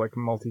cool, like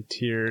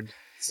multi-tiered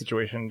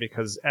situation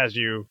because as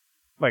you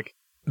like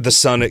the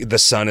sun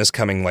is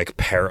coming like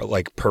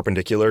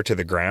perpendicular to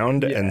the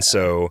ground, and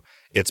so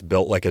it's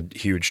built like a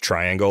huge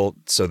triangle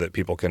so that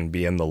people can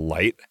be in the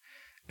light,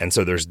 and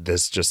so there's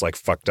this just like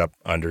fucked up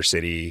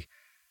undercity,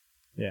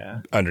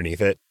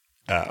 underneath it.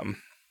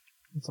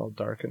 It's all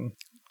dark and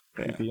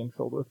creepy and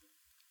filled with.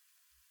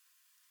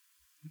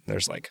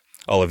 There's like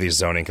all of these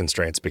zoning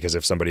constraints because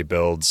if somebody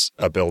builds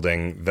a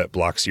building that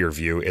blocks your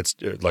view, it's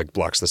like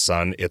blocks the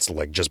sun. It's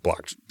like just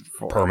blocked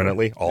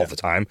permanently all the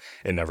time.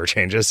 It never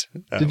changes.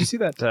 Did you see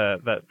that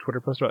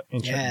Twitter post about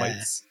ancient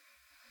lights?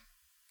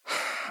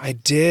 I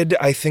did.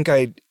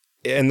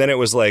 And then it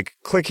was like,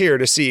 click here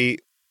to see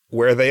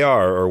where they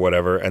are or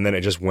whatever. And then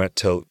it just went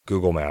to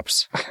Google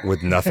Maps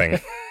with nothing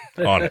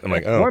on it. I'm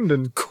like, oh,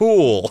 London.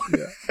 Cool.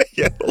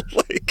 Yeah.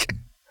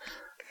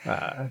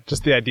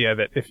 Just the idea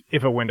that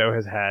if a window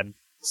has had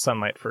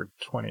sunlight for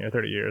 20 or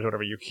 30 years,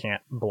 whatever, you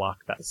can't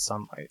block that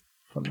sunlight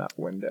from that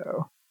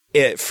window.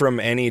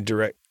 From any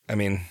direct, I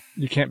mean...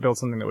 You can't build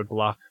something that would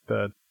block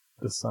the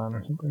sun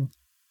or something.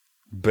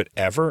 But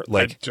ever?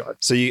 Like,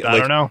 I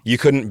don't know. You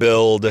couldn't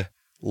build,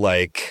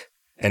 like,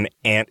 an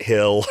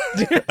anthill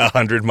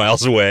 100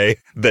 miles away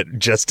that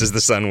just as the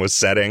sun was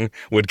setting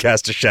would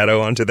cast a shadow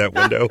onto that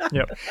window.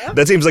 Yep.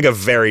 That seems like a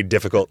very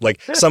difficult,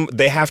 like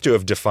they have to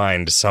have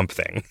defined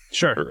something.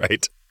 Sure.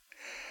 Right.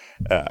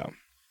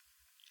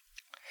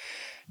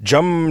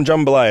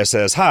 Jambalaya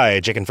says, "Hi,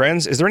 Jake and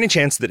friends. Is there any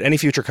chance that any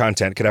future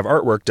content could have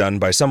artwork done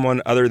by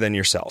someone other than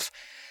yourself?"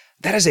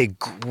 That is a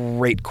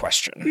great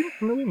question.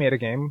 We made a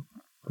game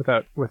with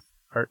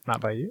art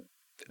not by you.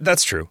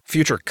 That's true.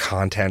 Future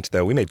content,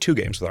 though, we made 2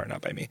 games with art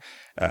not by me.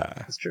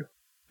 That's true.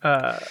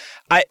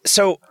 I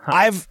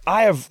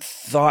have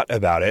thought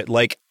about it.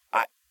 Like,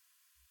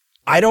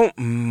 I don't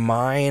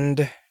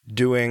mind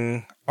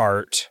doing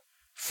art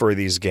for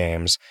these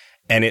games,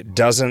 and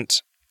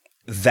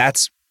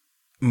that's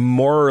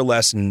more or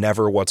less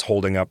never what's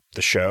holding up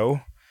the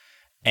show,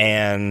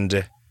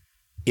 and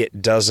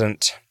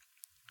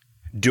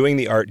doing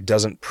the art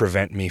doesn't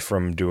prevent me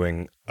from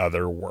doing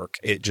other work.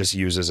 It just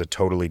uses a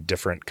totally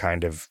different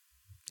kind of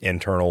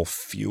internal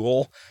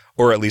fuel,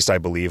 or at least I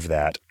believe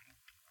that.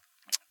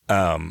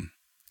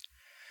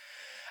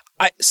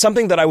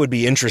 Something that I would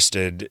be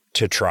interested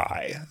to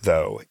try,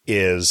 though,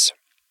 is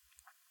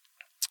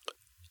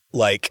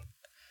like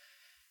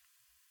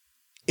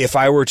if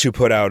I were to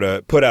put out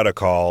a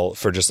call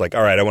for just like,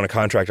 all right, I want to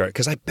contract art,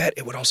 because I bet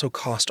it would also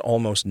cost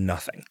almost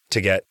nothing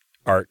to get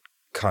art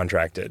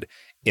contracted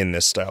in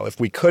this style. If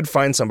we could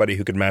find somebody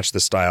who could match the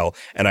style,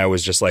 and I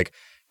was just like,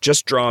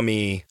 just draw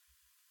me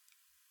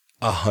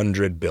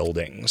 100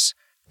 buildings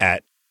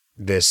at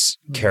this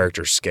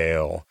character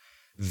scale,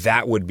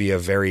 that would be a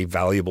very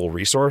valuable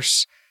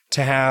resource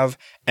to have.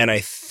 And I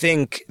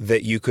think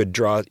that you could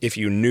draw, if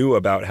you knew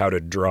about how to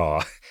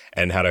draw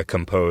and how to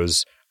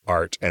compose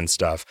art and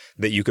stuff,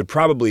 that you could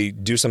probably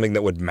do something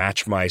that would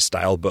match my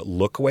style but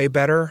look way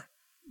better.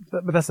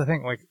 But that's the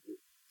thing, like,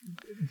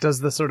 does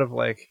the sort of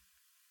like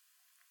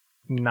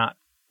not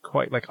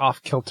quite like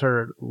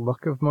off-kilter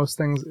look of most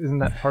things, isn't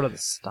that part of the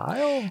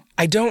style?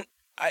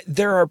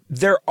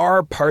 There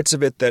are parts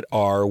of it that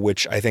are,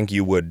 which I think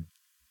you would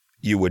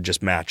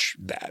just match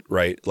that,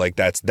 right? Like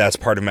that's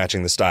part of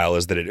matching the style,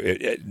 is that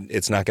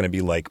it's not going to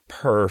be like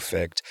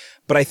perfect.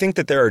 But I think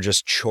that there are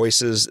just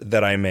choices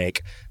that I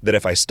make that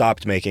if I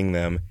stopped making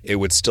them, it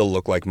would still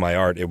look like my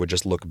art. It would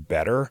just look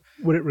better.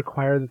 Would it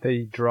require that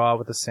they draw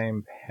with the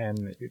same pen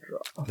that you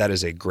draw? That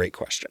is a great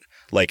question.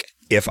 Like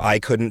if I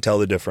couldn't tell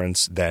the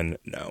difference, then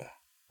no.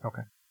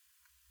 Okay.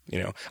 You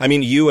know, I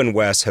mean, you and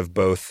Wes have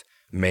both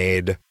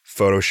made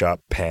Photoshop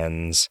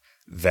pens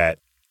that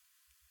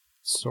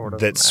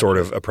sort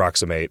of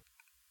approximate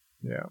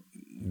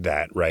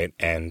that, right?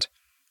 And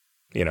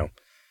you know,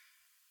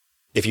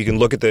 if you can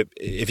look at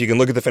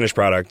the finished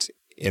product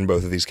in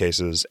both of these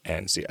cases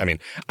and see, I mean,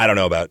 I don't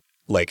know about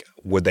like,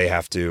 would they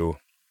have to,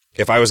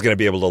 if I was going to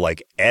be able to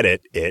like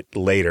edit it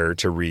later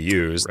to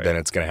reuse, then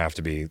it's going to have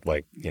to be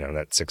like, you know,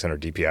 that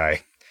 600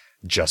 DPI,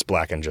 just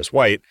black and just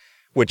white,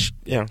 which,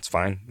 you know, it's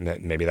fine.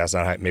 Maybe that's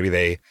not how,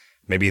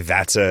 maybe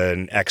that's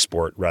an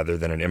export rather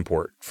than an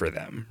import for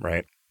them,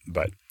 right?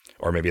 But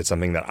or maybe it's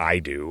something that I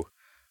do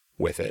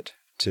with it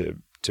to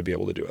be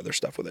able to do other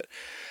stuff with it.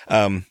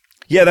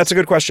 Yeah, that's a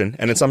good question,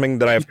 and it's something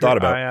that I've thought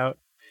about. Eye out.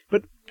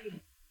 But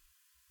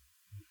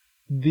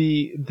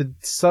the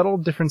subtle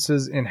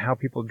differences in how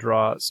people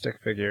draw stick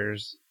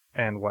figures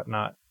and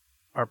whatnot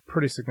are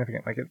pretty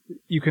significant. Like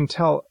you can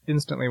tell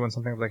instantly when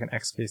something's like an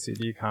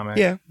XKCD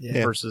comic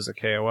versus a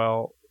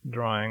KoL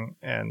drawing,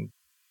 and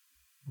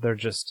they're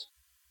just,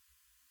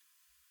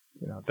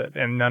 you know,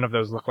 and none of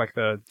those look like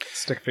the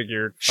stick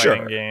figure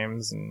fighting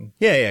games. And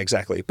yeah,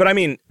 exactly. But I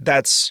mean,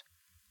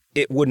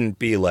 it wouldn't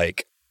be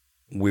like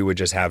we would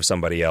just have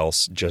somebody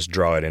else just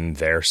draw it in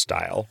their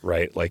style,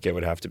 right? Like it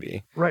would have to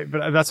be right.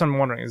 But that's what I'm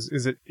wondering: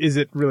 is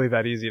it really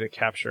that easy to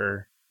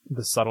capture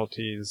the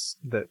subtleties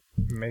that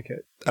make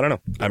it? I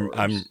don't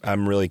know.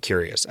 I'm really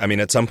curious. I mean,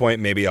 at some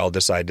point, maybe I'll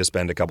decide to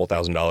spend a couple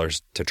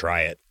 $1,000s to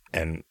try it,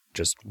 and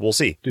just we'll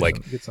see.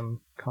 Get some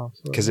comps,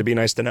 because it'd be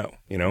nice to know,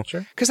 you know.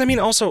 Sure. Because I mean,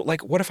 also,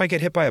 like, what if I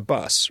get hit by a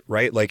bus,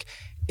 right? Like,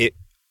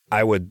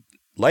 I would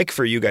like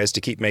for you guys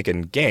to keep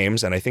making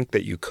games, and I think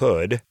that you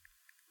could.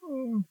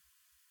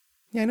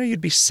 Yeah, I know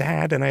you'd be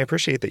sad, and I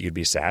appreciate that you'd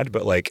be sad,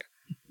 but like,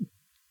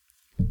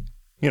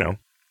 you know.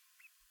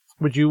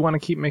 Would you want to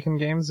keep making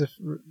games if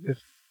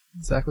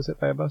Zach was hit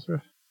by a bus,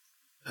 Riff?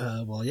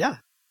 Well, yeah.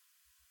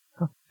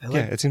 Huh.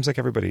 It seems like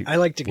everybody. I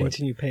like to would.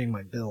 continue paying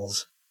my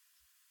bills.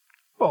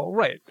 Well,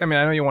 right. I mean,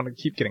 I know you want to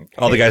keep getting paid.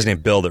 All the guys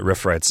named Bill that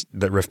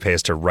Riff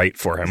pays to write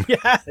for him.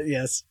 Yeah,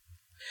 yes.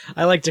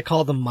 I like to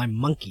call them my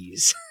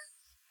monkeys.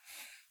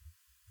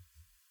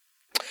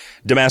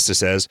 Damasta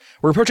says,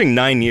 we're approaching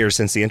 9 years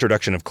since the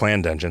introduction of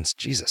clan dungeons.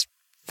 Jesus,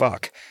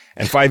 fuck.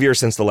 And 5 years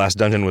since the last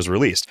dungeon was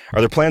released.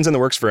 Are there plans in the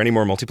works for any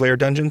more multiplayer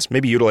dungeons?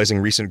 Maybe utilizing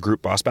recent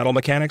group boss battle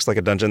mechanics, like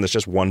a dungeon that's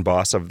just one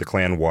boss of the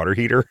clan water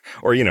heater?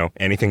 Or, you know,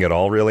 anything at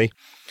all, really?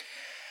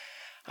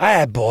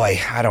 Boy,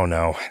 I don't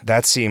know.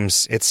 It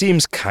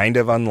seems kind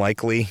of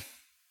unlikely.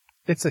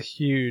 It's a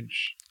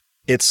huge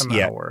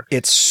amount of work.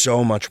 It's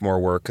so much more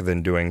work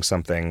than doing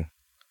something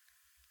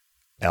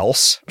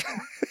else.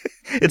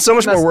 It's so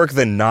much more work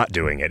than not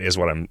doing it, is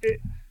what I'm...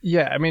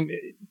 Yeah, I mean,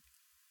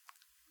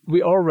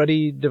 we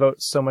already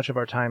devote so much of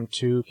our time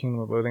to Kingdom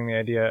of Loathing. The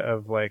idea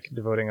of, like,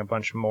 devoting a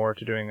bunch more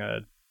to doing a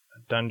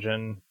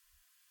dungeon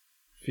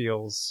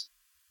feels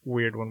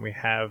weird when we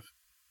have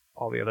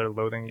all the other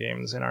Loathing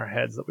games in our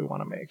heads that we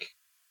want to make.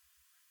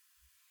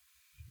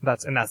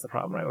 That's the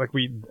problem, right? Like,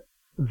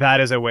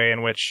 that is a way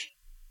in which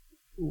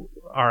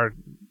our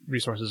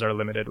resources are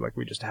limited. Like,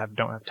 we just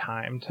don't have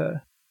time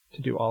to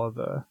do all of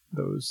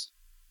those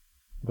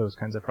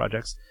kinds of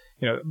projects.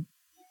 You know,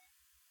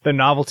 the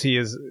novelty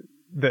is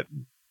that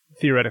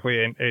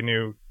theoretically a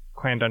new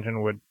clan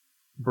dungeon would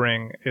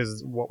bring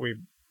is what we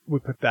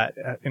put that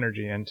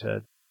energy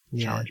into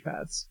challenge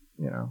paths.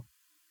 You know,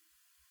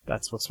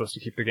 that's what's supposed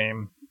to keep the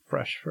game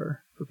fresh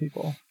for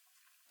people.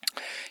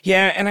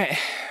 Yeah, and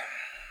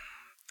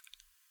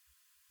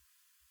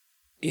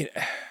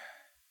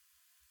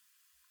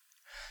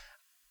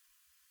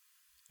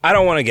I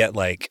don't want to get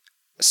like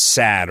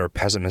sad or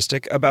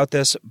pessimistic about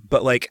this,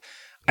 but like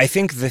I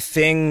think the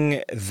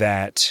thing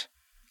that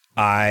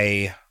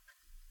I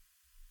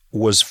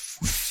was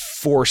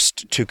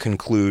forced to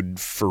conclude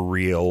for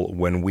real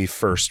when we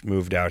first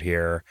moved out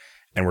here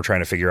and we're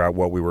trying to figure out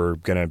what we were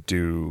going to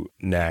do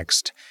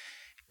next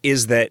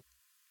is that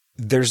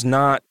there's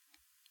not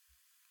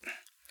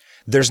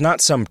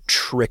some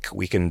trick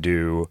we can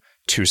do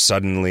to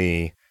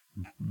suddenly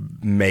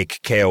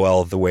make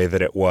KoL the way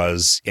that it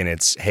was in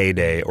its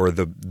heyday, or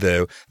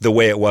the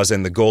way it was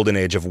in the golden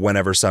age of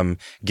whenever some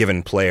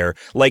given player.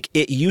 Like,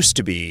 it used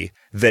to be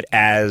that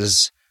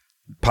as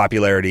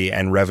popularity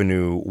and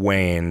revenue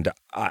waned,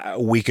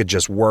 we could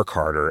just work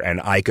harder,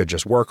 and I could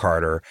just work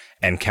harder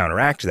and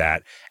counteract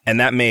that. And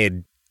that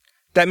made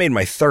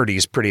my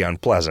 30s pretty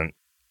unpleasant,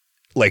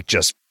 like,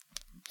 just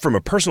from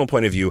a personal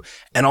point of view.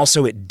 And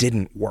also, it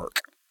didn't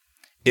work.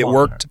 It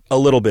worked a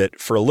little bit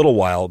for a little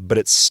while, but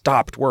it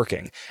stopped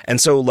working. And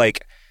so,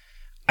 like,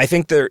 I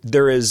think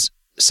there is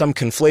some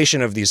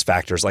conflation of these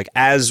factors. Like,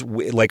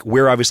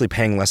 we're obviously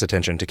paying less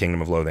attention to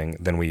Kingdom of Loathing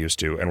than we used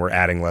to, and we're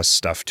adding less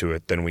stuff to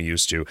it than we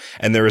used to.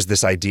 And there is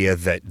this idea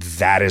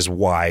that is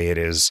why it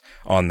is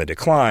on the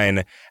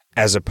decline,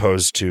 as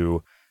opposed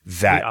to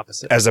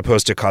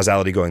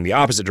causality going the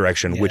opposite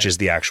direction, which is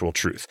the actual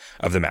truth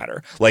of the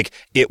matter. Like,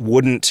 it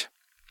wouldn't.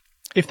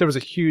 If there was a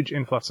huge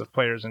influx of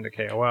players into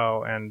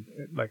KoL and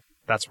like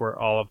that's where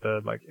all of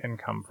the like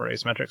income for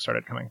asymmetric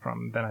started coming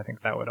from, then I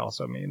think that would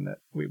also mean that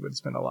we would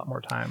spend a lot more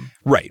time.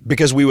 Right,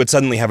 because we would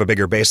suddenly have a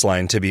bigger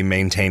baseline to be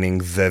maintaining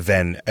the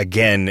then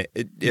again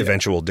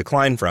eventual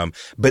decline from.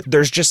 But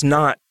there's just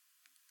not,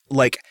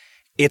 like,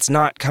 it's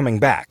not coming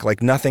back.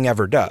 Like, nothing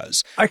ever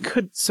does.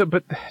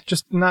 But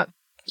just not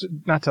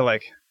to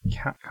like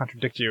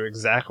contradict you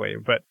exactly,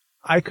 but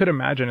I could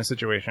imagine a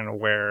situation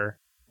where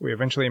we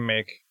eventually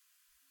make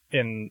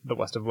in the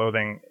West of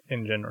Loathing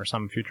engine or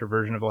some future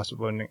version of the West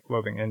of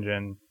Loathing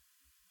engine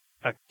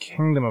a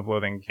Kingdom of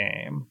Loathing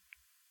game,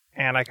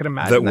 and I could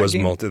imagine that was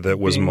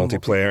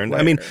multiplayer. And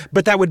I mean,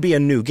 but that would be a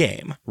new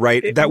game,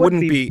 right? That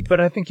wouldn't be.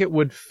 But I think it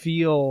would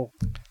feel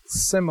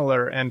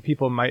similar, and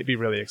people might be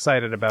really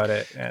excited about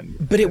it.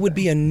 But it would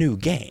be a new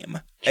game.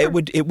 Sure.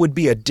 It would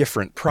be a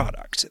different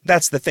product.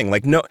 That's the thing.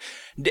 Like, no,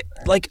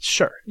 like,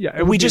 sure,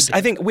 yeah.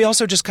 I think we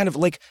also just kind of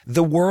like,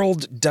 the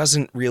world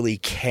doesn't really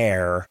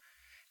care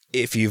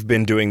if you've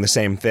been doing the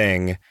same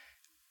thing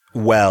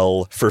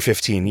well for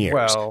 15 years.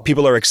 Well,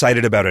 people are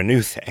excited about a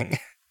new thing.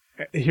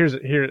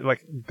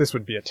 Like, this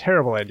would be a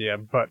terrible idea,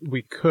 but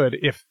we could,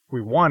 if we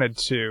wanted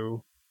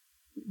to,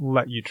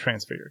 let you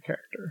transfer your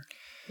character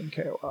from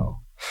KoL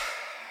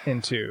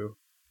into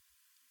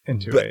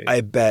I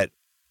bet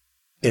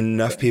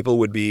enough people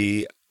would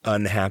be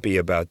unhappy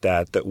about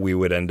that we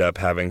would end up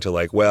having to,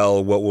 like,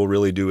 well, what we'll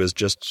really do is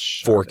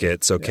just fork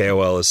it. So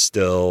KoL is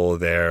still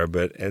there,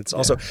 but it's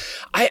also,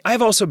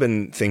 I've also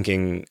been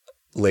thinking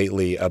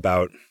lately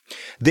about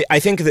I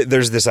think that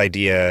there's this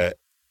idea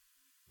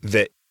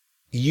that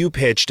you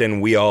pitched and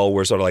we all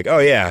were sort of like, oh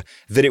yeah,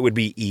 that it would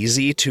be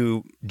easy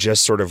to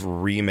just sort of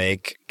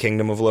remake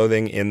Kingdom of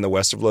Loathing in the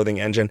West of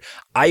Loathing engine.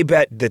 I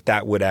bet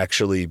that would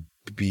actually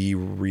be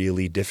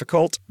really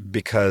difficult,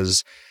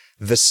 because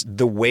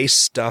the way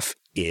stuff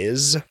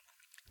is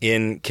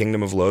in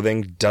Kingdom of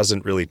Loathing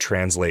doesn't really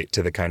translate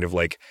to the kind of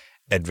like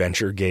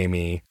adventure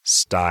gamey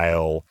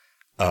style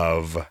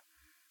of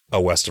a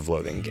West of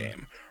Loathing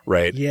game,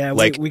 right? Yeah,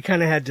 like we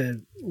kind of had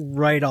to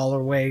write all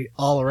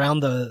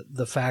around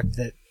the fact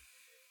that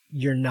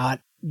you're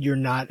not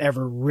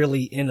ever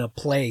really in a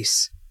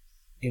place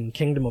in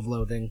Kingdom of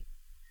Loathing.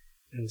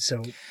 And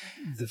so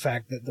the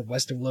fact that the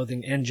West of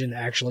Loathing engine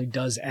actually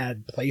does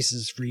add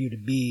places for you to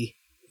be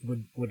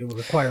would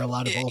require a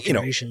lot of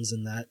alterations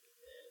in that.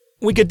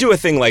 We could do a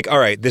thing like, all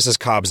right, this is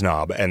Cobb's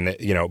Knob, and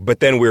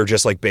but then we're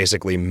just like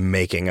basically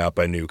making up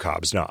a new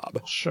Cobb's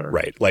Knob. Sure.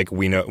 Right. Like,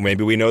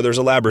 maybe we know there's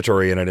a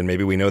laboratory in it, and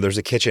maybe we know there's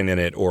a kitchen in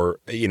it, or,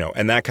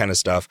 and that kind of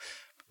stuff.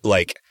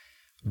 Like,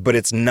 but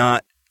it's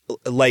not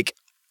like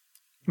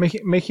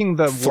making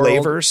the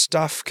flavor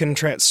stuff can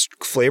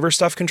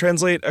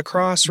translate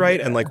across, right?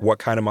 Yeah. And like, what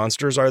kind of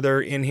monsters are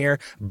there in here?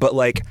 But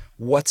like,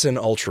 what's an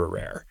ultra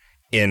rare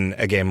in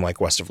a game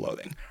like West of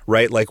Loathing,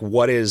 right? Like,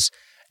 what is,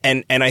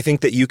 and I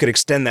think that you could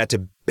extend that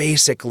to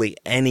basically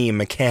any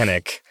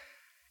mechanic.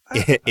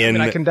 I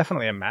can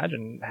definitely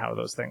imagine how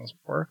those things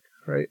work,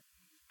 right?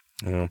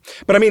 Yeah.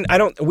 But I mean,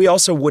 we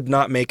also would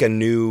not make a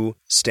new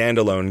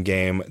standalone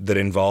game that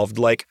involved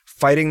like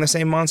fighting the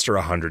same monster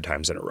 100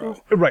 times in a row.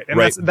 Right. And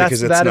that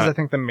is, I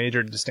think, the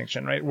major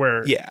distinction, right?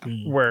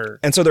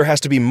 And so there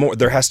has to be more,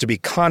 there has to be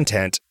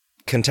content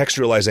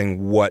contextualizing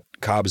what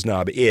Cobb's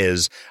Knob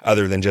is,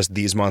 other than just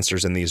these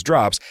monsters and these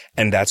drops,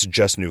 and that's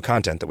just new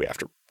content that we have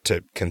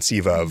to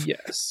conceive of.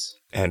 Yes.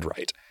 And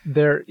write.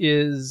 There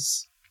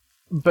is,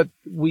 but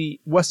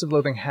West of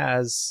Loathing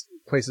has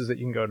places that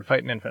you can go to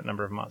fight an infinite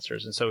number of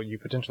monsters, and so you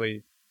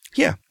potentially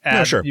you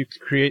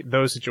create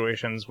those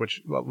situations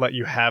which let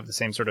you have the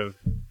same sort of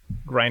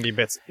grindy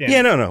bits in.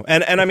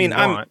 And I mean,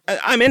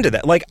 I'm into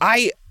that. Like,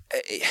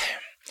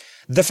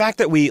 the fact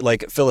that we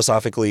like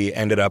philosophically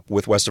ended up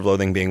with West of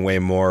Loathing being way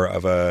more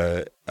of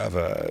a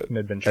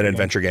an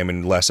adventure game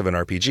and less of an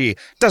RPG,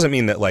 doesn't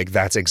mean that like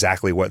that's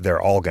exactly what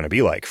they're all going to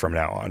be like from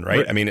now on,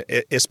 right? I mean,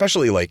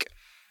 especially like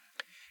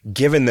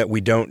given that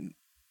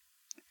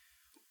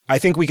I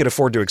think we could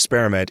afford to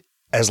experiment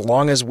as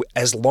long as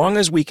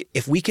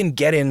if we can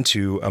get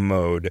into a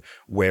mode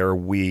where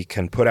we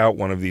can put out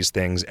one of these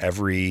things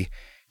every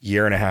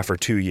year and a half or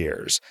 2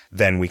 years,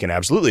 then we can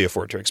absolutely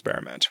afford to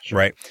experiment,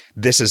 right?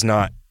 This is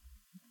not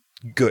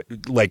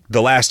good. Like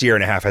the last year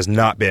and a half has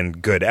not been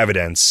good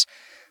evidence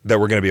that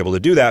we're going to be able to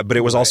do that, but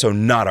it was also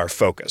not our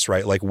focus,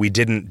 right? Like we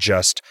didn't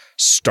just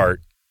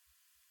start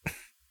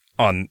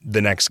on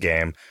the next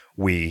game.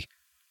 We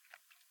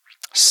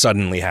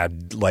suddenly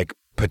had like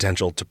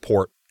potential to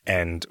port,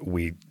 and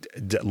we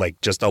like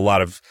just a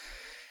lot of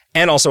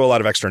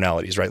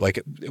externalities, right?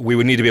 Like we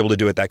would need to be able to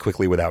do it that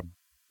quickly without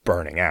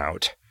burning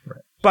out.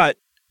 Right. But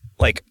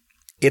like,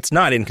 it's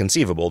not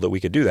inconceivable that we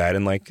could do that.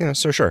 And like,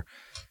 so sure,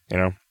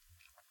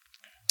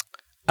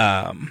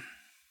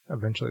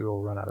 eventually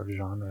we'll run out of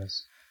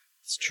genres.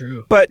 It's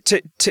true. But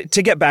to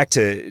get back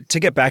to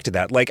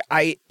that, like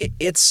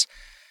it's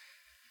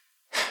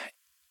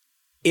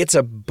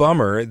a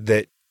bummer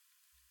that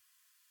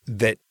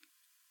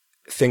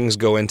things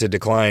go into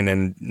decline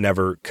and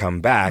never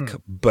come back,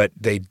 but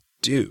they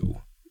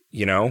do,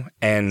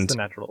 and it's the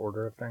natural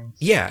order of things.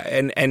 Yeah.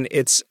 And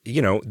it's,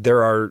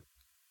 there are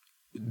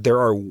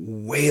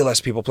way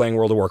less people playing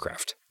World of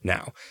Warcraft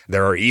now.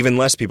 There are even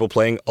less people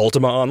playing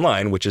Ultima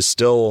Online, which is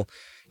still,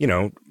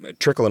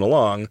 trickling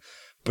along,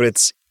 but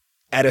it's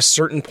at a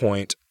certain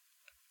point.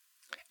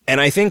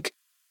 And I think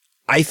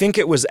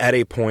it was at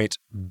a point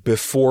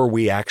before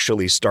we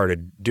actually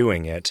started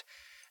doing it.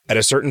 At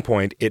a certain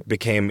point, it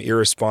became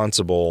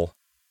irresponsible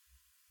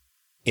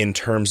in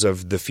terms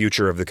of the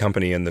future of the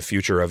company and the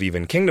future of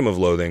even Kingdom of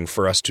Loathing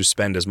for us to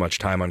spend as much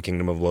time on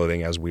Kingdom of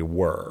Loathing as we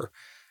were.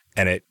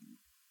 And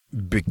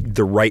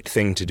the right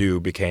thing to do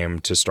became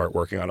to start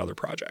working on other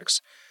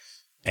projects.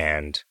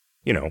 And,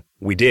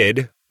 we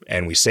did,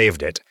 and we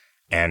saved it.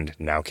 And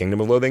now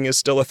Kingdom of Loathing is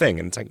still a thing.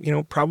 And it's like,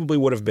 probably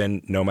would have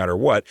been no matter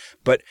what.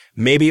 But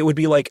maybe it would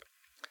be like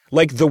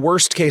the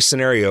worst case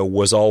scenario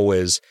was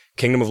always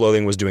Kingdom of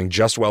Loathing was doing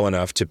just well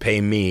enough to pay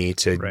me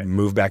to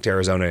move back to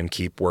Arizona and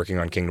keep working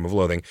on Kingdom of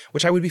Loathing,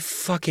 which I would be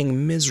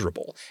fucking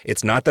miserable.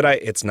 It's not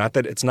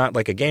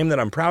like a game that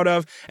I'm proud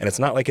of, and it's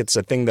not like it's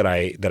a thing that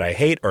I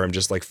hate or I'm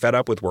just like fed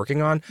up with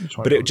working on.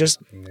 But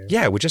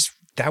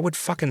that would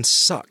fucking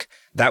suck.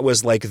 That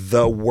was like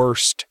the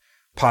worst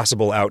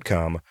possible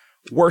outcome.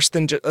 Worse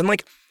than just, and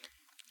like,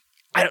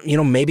 I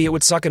don't, maybe it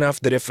would suck enough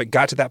that if it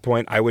got to that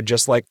point, I would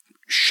just like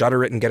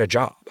shutter it and get a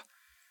job.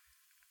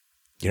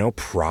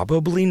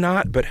 Probably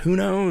not, but who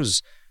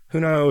knows? Who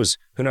knows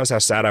how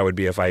sad I would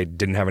be if I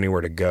didn't have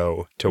anywhere to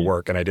go to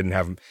work and I didn't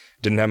have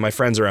my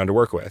friends around to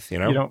work with, You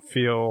don't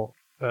feel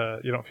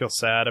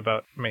sad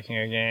about making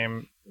a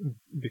game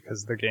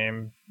because the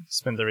game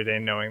spends every day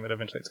knowing that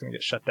eventually it's going to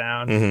get shut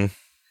down. Mm-hmm.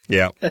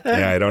 Yeah.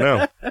 Yeah. I don't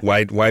know.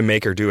 Why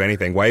make or do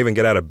anything? Why even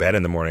get out of bed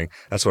in the morning?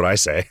 That's what I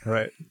say.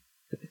 Right.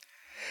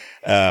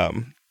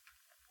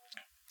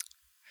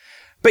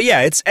 But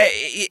yeah,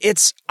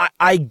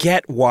 I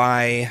get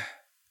why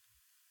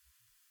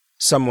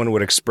someone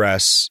would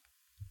express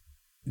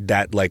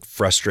that like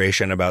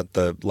frustration about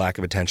the lack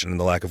of attention and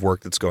the lack of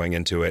work that's going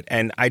into it.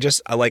 And I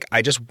just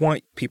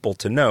want people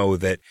to know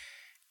that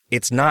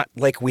it's not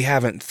like we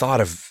haven't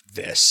thought of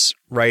this,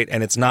 right?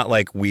 And it's not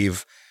like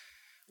we've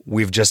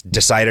just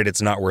decided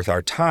it's not worth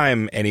our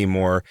time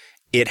anymore.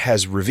 It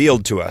has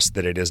revealed to us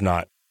that it is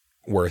not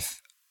worth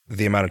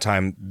the amount of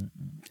time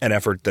and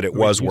effort that it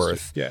was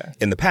worth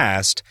in the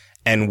past,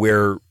 and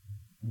we're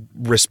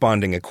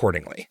responding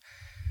accordingly.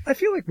 I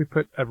feel like we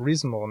put a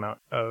reasonable amount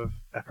of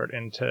effort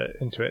into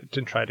it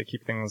to try to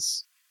keep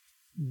things,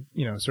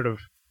 sort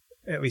of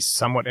at least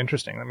somewhat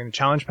interesting. I mean,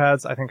 challenge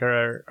pads I think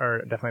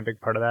are definitely a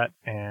big part of that,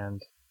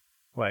 and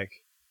like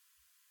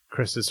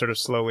Chris is sort of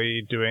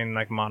slowly doing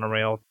like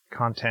monorail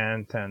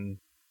content, and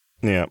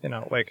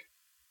like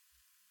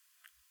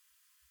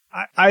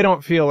I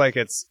don't feel like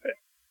it's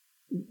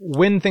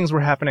when things were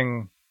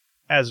happening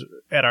as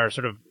at our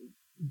sort of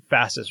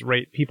fastest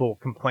rate, people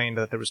complained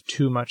that there was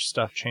too much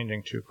stuff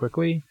changing too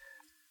quickly.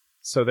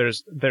 So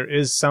there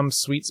is some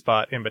sweet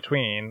spot in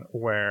between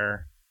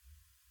where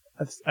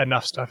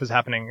enough stuff is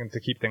happening to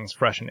keep things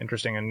fresh and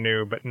interesting and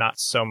new, but not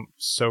so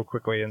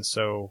quickly and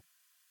so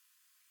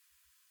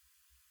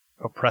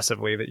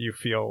oppressively that you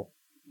feel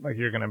like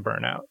you're going to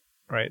burn out,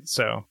 right?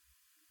 So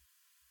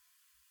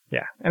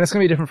yeah, and it's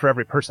going to be different for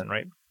every person,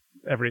 right?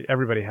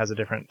 Everybody has a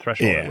different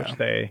threshold at which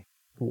they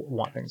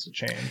want things to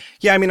change.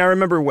 Yeah, I mean, I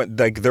remember when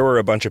there were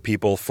a bunch of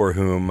people for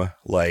whom,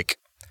 like,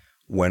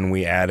 when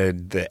we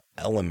added the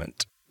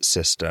element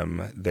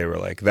system, they were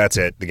like, "That's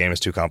it. The game is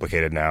too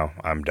complicated now.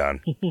 I'm done."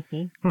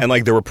 And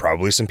like, there were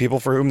probably some people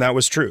for whom that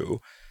was true,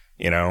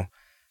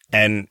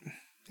 And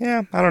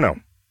yeah, I don't know.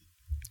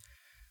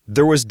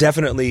 There were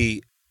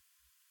definitely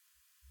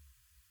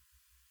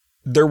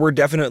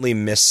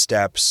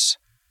missteps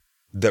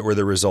that were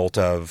the result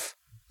of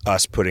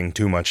us putting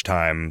too much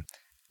time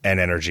and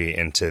energy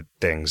into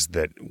things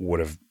that would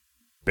have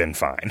been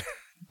fine,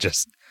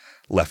 just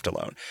left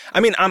alone. I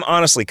mean, I'm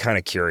honestly kind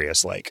of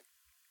curious, like,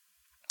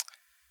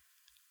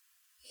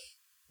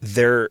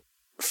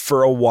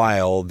 for a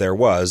while, there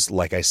was,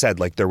 like I said,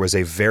 like, there was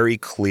a very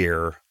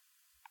clear,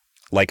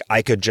 like,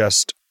 I could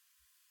just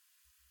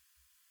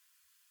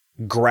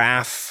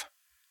graph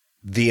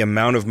the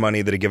amount of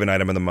money that a given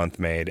item of the month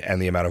made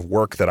and the amount of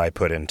work that I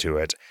put into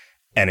it,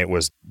 and it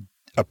was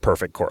a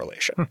perfect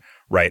correlation,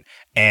 right?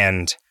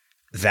 And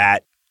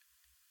that,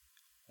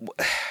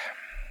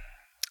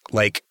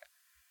 like,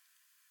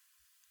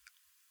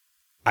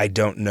 I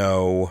don't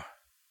know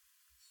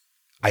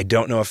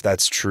if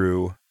that's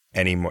true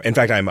anymore. In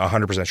fact, I'm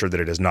 100% sure that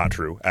it is not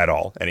true at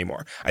all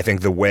anymore. I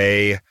think the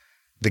way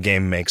the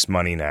game makes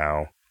money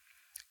now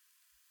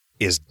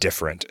is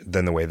different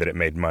than the way that it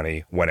made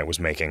money when it was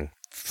making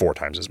 4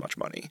 times as much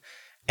money.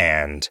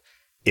 And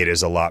it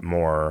is a lot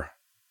more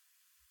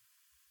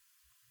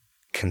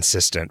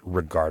consistent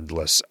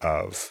regardless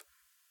of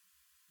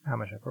how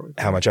much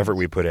effort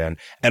we put in.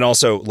 And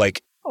also,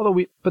 like,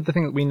 but the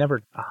thing is, we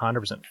never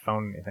 100%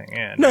 phone anything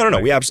in. No.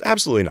 Like, We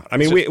absolutely not. I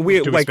mean, we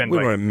want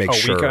to make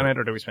sure. A week on it,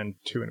 or do we spend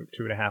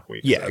 2.5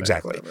 weeks? Yeah,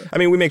 exactly. I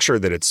mean, we make sure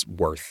that it's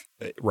worth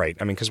it, right?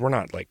 I mean, because we're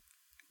not like,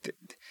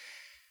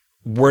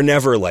 we're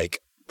never like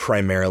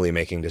primarily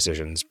making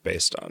decisions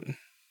based on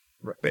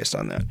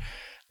that.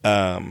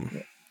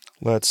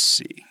 Let's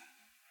see.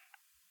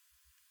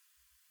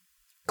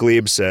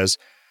 Glebe says,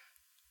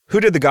 who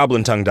did the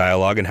Goblin Tongue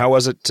dialogue, and how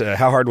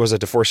hard was it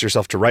to force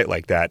yourself to write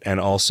like that? And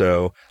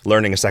also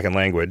learning a second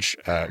language,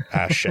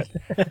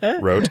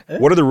 wrote,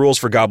 what are the rules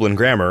for Goblin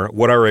grammar?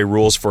 What are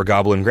rules for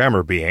Goblin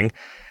grammar being?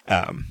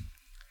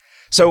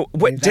 So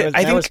what I think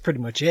that was pretty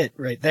much it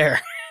right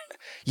there.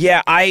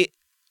 Yeah, I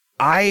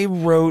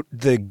wrote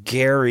the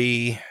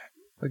Gary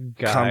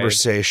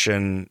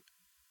conversation,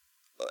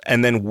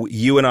 and then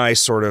you and I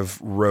sort of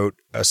wrote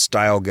a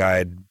style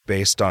guide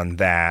based on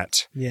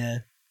that. Yeah.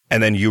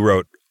 And then you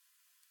wrote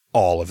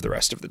all of the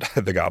rest of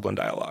the Goblin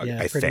dialogue,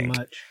 I think.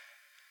 Much.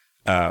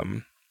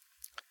 And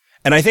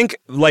I think,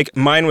 like,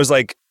 mine was,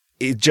 like,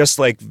 just,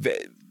 like,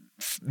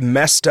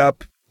 messed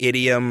up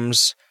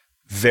idioms,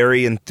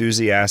 very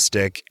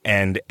enthusatic,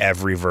 and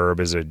every verb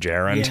is a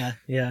gerund.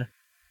 Yeah.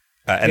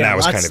 And that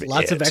was kind of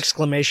lots of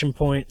exclamation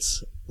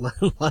points.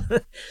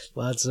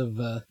 Lots of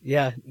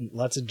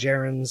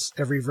gerunds.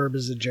 Every verb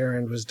is a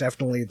gerund was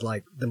definitely,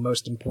 like, the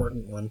most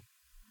important one.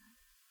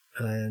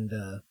 And,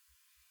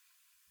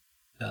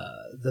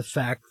 the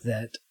fact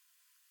that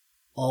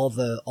all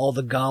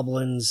the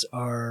goblins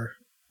are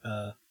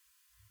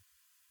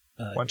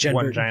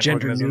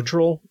gender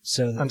neutral,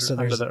 so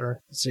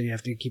you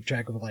have to keep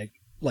track of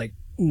like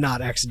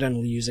not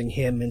accidentally using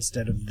him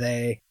instead of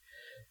they,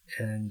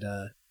 and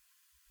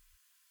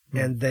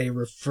they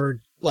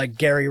referred, like,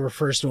 Gary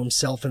refers to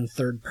himself in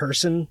third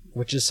person,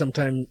 which is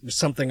sometimes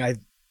something I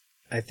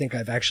think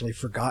I've actually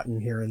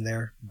forgotten here and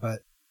there,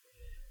 but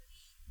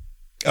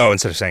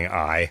instead of saying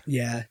I,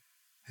 yeah.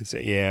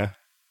 Yeah.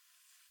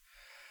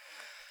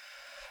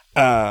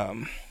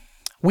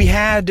 We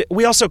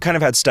also kind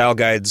of had style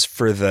guides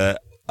for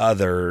the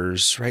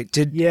others, right?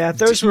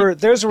 Those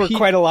were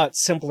quite a lot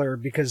simpler,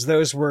 because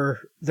those were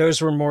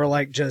more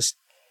like just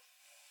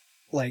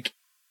like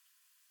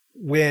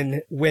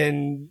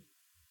when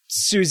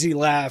Susie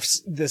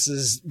laughs, this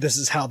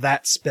is how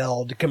that's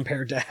spelled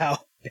compared to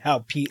how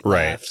Pete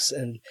laughs,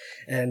 and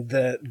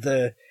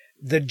the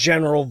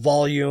general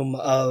volume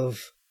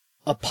of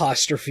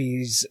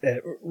apostrophes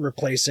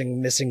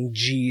replacing missing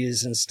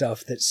G's and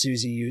stuff that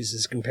Susie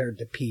uses compared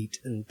to Pete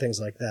and things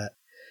like that.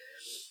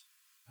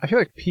 I feel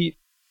like Pete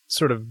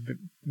sort of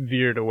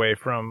veered away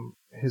from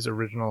his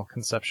original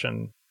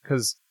conception,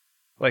 because,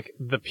 like,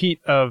 the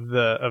Pete of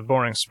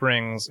Boring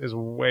Springs is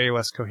way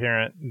less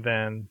coherent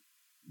than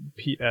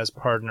Pete as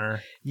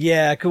partner.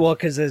 Yeah, well,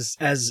 because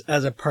as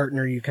a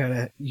partner, you kind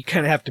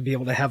of have to be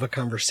able to have a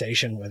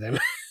conversation with him.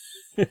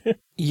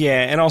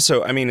 Yeah, and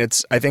also, I mean,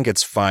 I think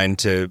it's fine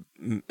to,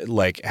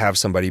 like, have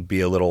somebody be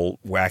a little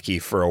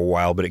wacky for a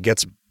while, but it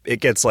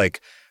gets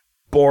like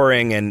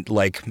boring and,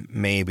 like,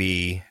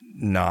 maybe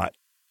not,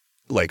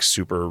 like,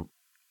 super.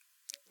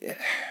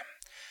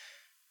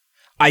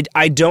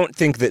 I don't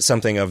think that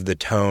something of the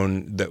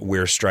tone that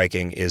we're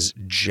striking is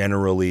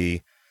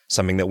generally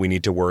something that we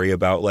need to worry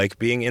about, like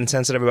being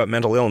insensitive about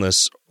mental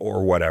illness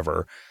or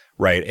whatever,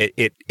 right?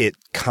 It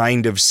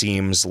kind of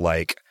seems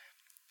like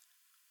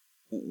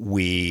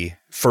we,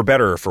 for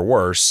better or for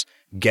worse,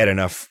 get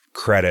enough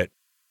credit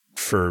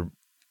for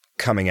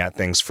coming at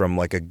things from,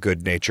 like, a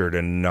good-natured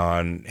and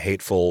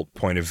non-hateful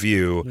point of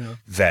view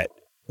that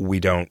we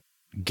don't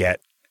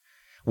get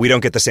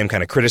the same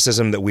kind of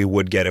criticism that we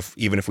would get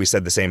even if we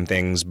said the same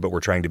things, but we're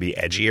trying to be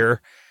edgier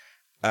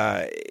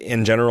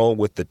in general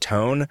with the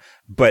tone.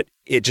 But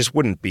it just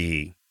wouldn't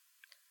be.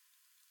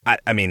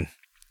 I mean,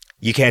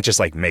 you can't just,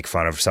 like, make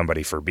fun of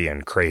somebody for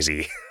being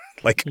crazy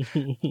like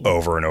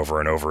over and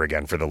over and over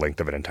again for the length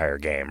of an entire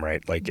game,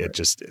 right? Like, it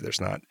just, there's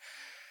not.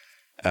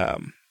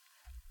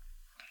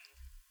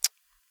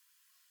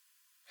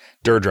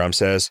 Durdrum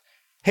says,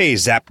 "Hey,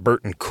 Zap,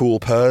 Bert, and Cool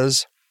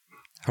Puzz."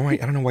 I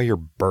don't know why you're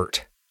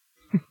Bert.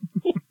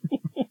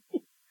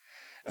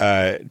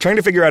 Trying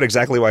to figure out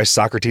exactly why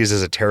Socrates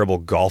is a terrible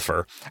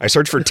golfer. I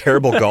searched for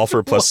terrible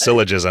golfer plus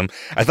syllogism.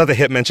 I thought the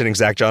hit mentioning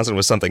Zach Johnson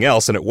was something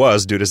else, and it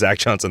was due to Zach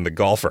Johnson, the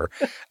golfer.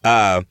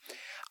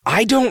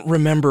 I don't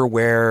remember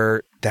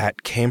where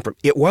that came from.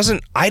 It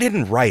wasn't, I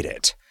didn't write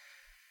it.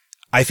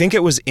 I think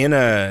it was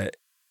it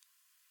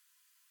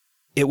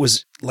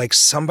was like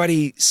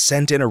somebody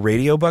sent in a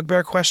Radio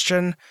Bugbear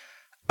question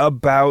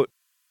about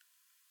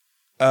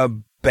a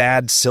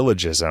bad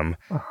syllogism,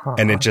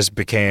 and it just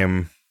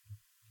became...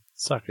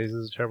 Socrates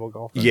is a terrible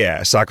golfer.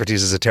 Yeah,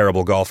 Socrates is a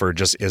terrible golfer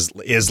just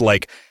is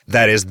like,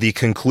 that is the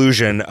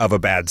conclusion of a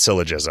bad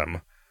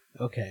syllogism.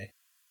 Okay.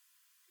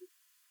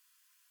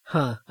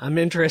 Huh. I'm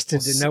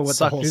interested to know what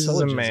Socrates the whole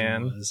syllogism is a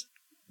man. was.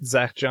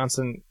 Zach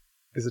Johnson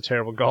is a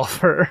terrible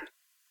golfer.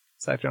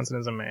 Zach Johnson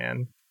is a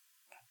man.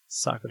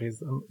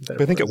 Socrates.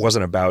 But I think it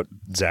wasn't about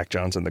Zach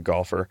Johnson, the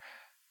golfer.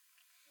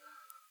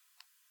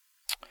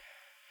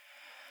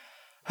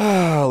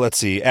 Let's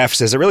see. F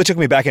says, it really took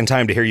me back in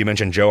time to hear you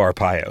mention Joe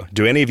Arpaio.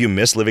 Do any of you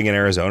miss living in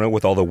Arizona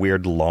with all the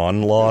weird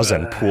lawn laws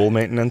and pool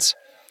maintenance?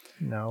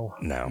 No.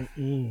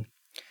 Mm-mm.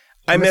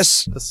 I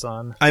miss the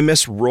sun. I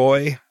miss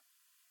Roy.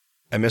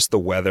 I miss the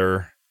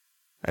weather.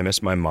 I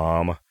miss my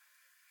mom. I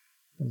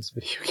miss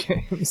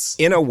video games.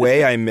 In a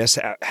way, I miss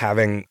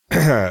having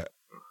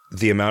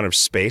the amount of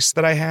space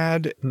that I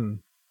had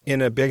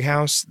in a big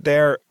house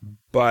there,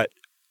 but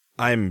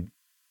I'm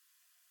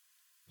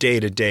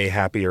day-to-day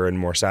happier and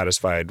more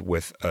satisfied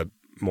with a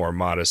more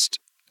modest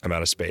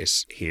amount of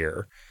space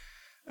here.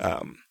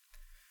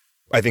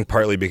 I think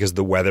partly because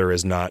the weather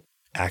is not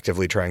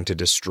actively trying to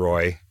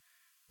destroy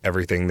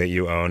everything that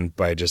you own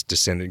by just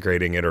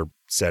disintegrating it or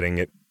setting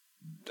it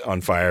on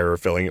fire or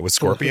filling it with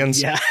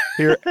scorpions. Yeah.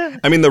 Here.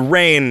 I mean, the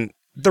rain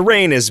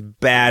is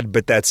bad,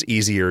 but that's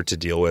easier to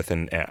deal with.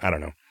 And I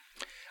don't know.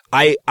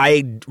 I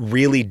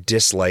really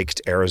disliked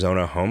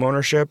Arizona home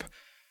ownership,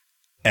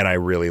 and I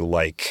really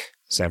like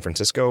San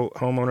Francisco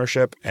home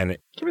ownership. And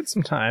give it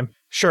some time.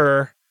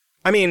 Sure.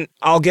 I mean,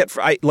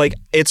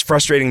 it's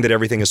frustrating that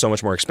everything is so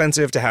much more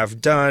expensive to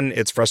have done.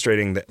 It's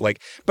frustrating that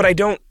but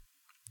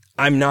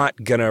I'm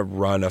not gonna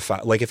run if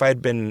I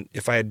had been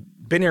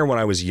here when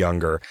I was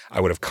younger, I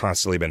would have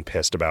constantly been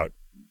pissed about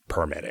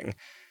permitting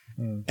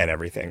and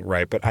everything,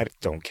 right? But I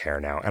don't care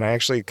now. And I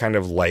actually kind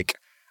of like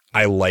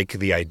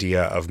the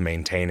idea of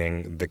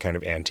maintaining the kind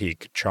of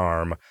antique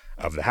charm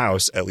of the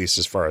house, at least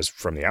as far as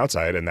from the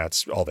outside, and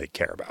that's all they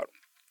care about.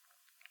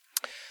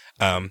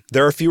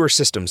 There are fewer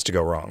systems to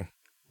go wrong,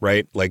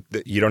 right? Like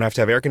you don't have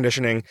to have air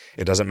conditioning.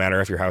 It doesn't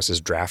matter if your house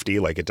is drafty.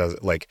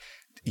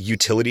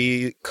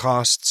 Utility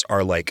costs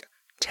are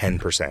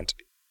 10%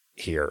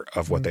 here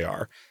of what they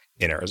are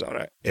in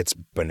Arizona. It's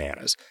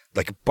bananas.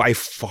 By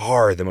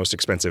far the most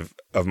expensive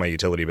of my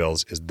utility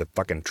bills is the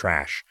fucking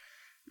trash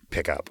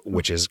pickup,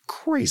 which is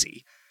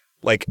crazy.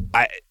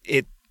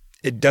 It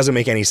doesn't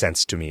make any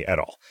sense to me at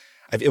all.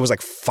 It was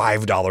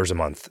 $5 a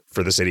month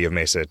for the city of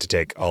Mesa to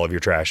take all of your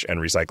trash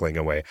and recycling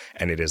away,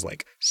 and it is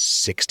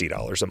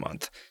 $60 a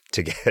month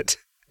to get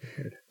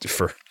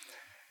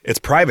it's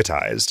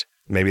privatized.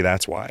 Maybe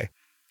that's why.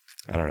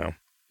 I don't know.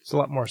 There's a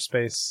lot more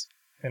space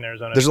in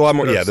Arizona. There's a lot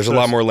more. Yeah, there's a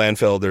lot more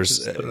landfill.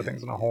 There's throw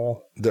things in a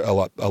hole. There a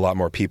lot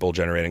more people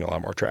generating a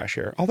lot more trash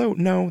here. Although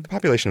no, the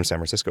population of San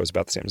Francisco is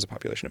about the same as the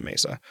population of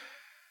Mesa.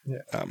 Yeah.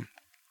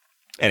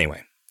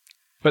 Anyway,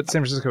 but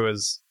San Francisco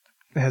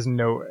has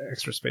no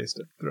extra space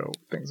to throw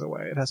things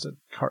away. It has to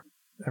cart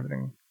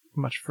everything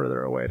much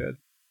further away to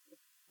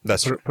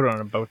put it on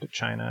a boat to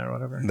China or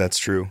whatever. That's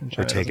true.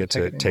 Or take it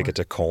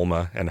to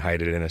Colma and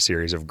hide it in a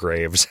series of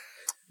graves.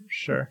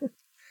 Sure.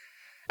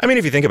 I mean,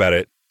 if you think about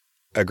it,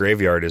 a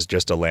graveyard is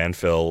just a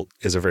landfill,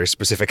 is a very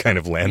specific kind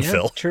of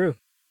landfill. Yeah, true.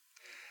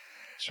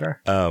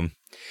 Sure.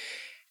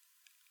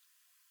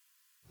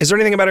 Is there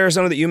anything about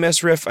Arizona that you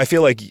miss, Riff? I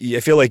feel like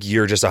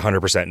you're just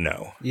 100%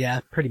 no. Yeah,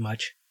 pretty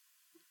much.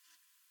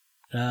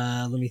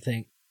 Let me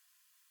think.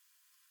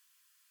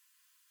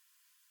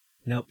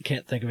 Nope,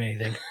 can't think of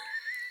anything.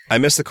 I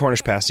miss the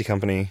Cornish Pasty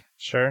Company.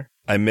 Sure.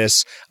 I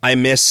miss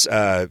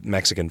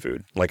Mexican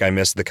food. I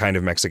miss the kind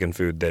of Mexican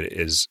food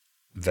that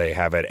they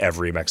have at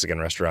every Mexican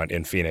restaurant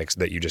in Phoenix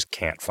that you just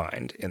can't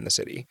find in the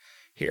city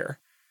here.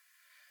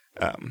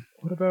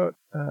 What about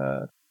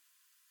what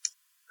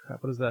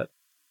is that?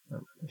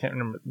 I can't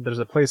remember. There's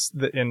a place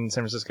in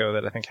San Francisco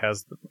that I think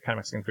has the kind of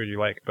Mexican food you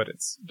like, but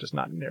it's just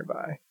not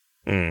nearby.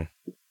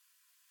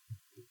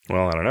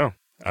 Well, I don't know.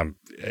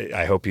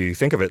 I hope you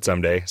think of it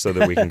someday so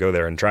that we can go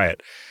there and try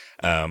it.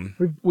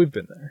 We've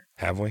been there.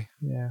 Have we?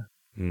 Yeah.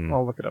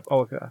 I'll look it up.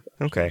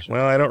 Okay.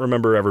 Well, I don't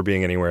remember ever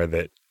being anywhere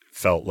that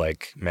felt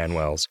like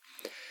Manuel's.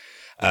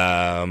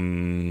 I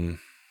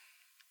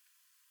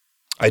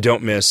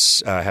don't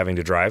miss having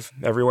to drive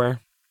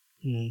everywhere.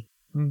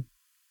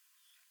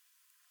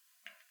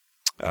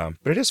 But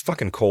it is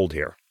fucking cold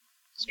here.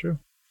 It's true.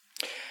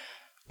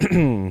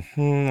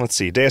 Let's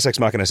see. Deus Ex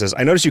Machina says,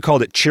 I noticed you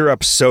called it Cheer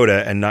Up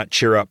Soda and not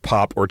Cheer Up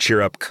Pop or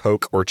Cheer Up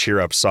Coke or Cheer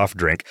Up Soft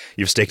Drink.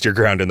 You've staked your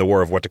ground in the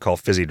war of what to call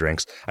fizzy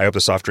drinks. I hope the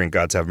soft drink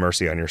gods have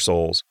mercy on your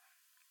souls.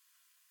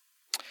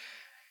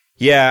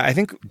 Yeah, I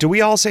think, do we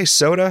all say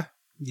soda?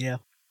 Yeah.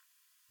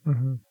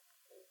 Mm-hmm.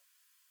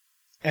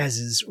 As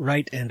is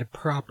right and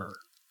proper.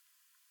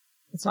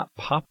 It's not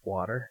pop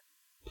water.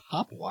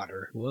 Pop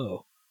water?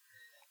 Whoa.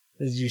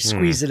 As you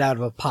squeeze it out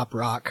of a pop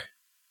rock.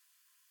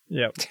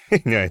 Yep.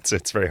 Yeah,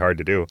 it's very hard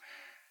to do.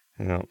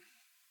 You know.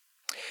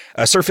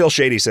 Sir Phil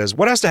Shady says,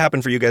 what has to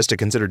happen for you guys to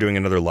consider doing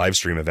another live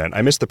stream event?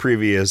 I missed the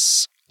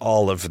previous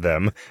all of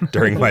them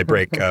during my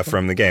break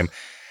from the game.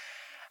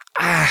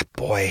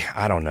 Boy,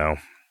 I don't know.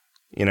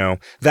 You know,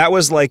 that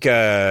was like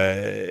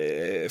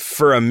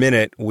for a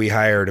minute, we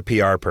hired a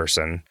PR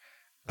person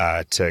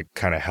to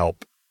kind of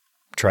help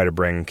try to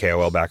bring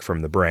KoL back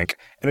from the brink,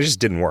 and it just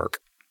didn't work.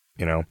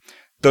 You know,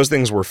 those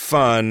things were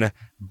fun,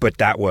 but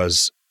that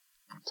was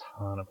a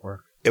ton of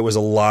work. It was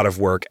a lot of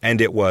work, and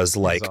it was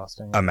like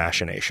exhausting. A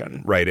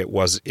machination, right? It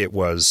was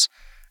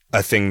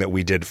a thing that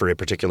we did for a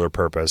particular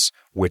purpose,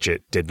 which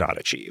it did not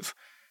achieve.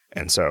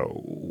 And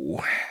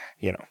so,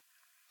 you know,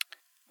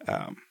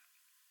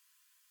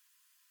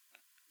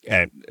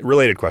 and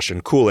related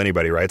question, Cool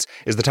Anybody writes,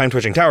 is the Time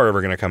Twitching Tower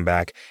ever going to come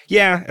back?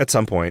 Yeah, at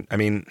some point. I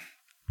mean,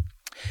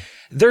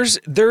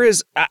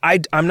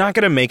 I'm not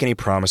going to make any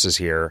promises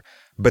here,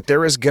 but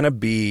there is going to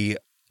be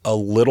a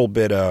little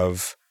bit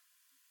of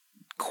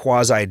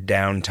quasi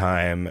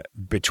downtime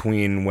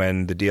between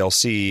when the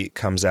DLC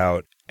comes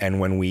out and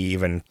when we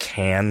even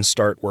can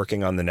start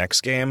working on the next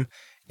game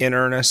in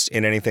earnest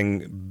in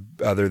anything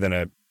other than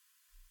a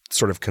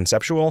sort of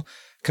conceptual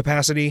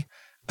capacity.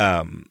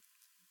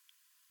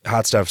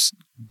 Hot Stuff's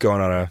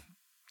going on a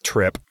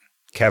trip.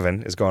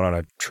 Kevin is going on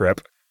a trip,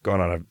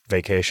 going on a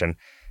vacation.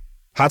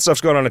 Hot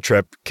Stuff's going on a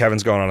trip.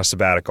 Kevin's going on a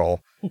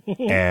sabbatical.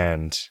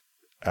 And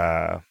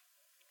what's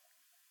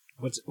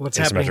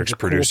happening? Asymmetric's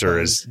producer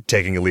is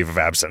taking a leave of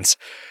absence.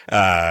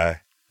 Yeah.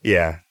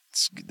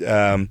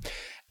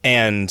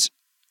 And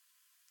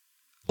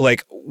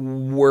like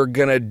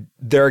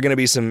there are gonna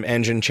be some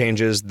engine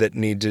changes that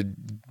need to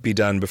be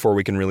done before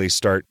we can really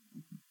start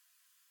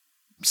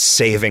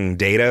saving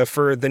data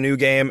for the new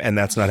game, and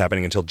that's not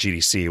happening until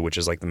GDC, which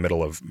is like the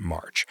middle of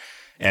March,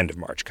 end of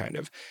March kind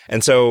of.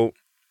 And so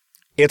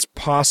it's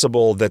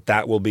possible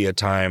that will be a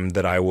time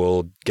that I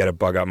will get a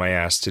bug out my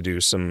ass to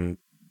do some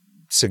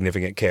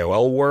significant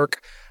KoL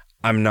work.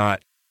 I'm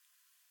not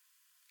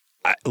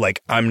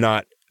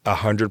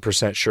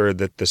 100% sure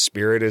that the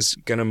spirit is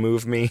going to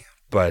move me,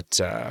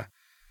 but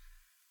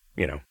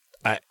you know,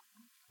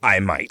 I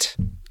might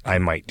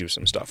do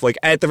some stuff. Like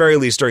at the very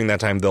least during that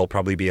time, there'll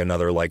probably be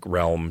another like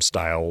Realm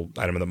style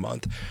item of the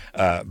month.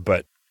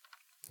 But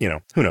you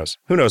know, who knows?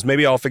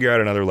 Maybe I'll figure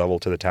out another level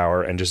to the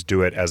tower and just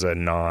do it as a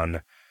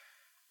non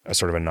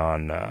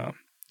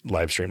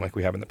live stream like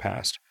we have in the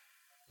past.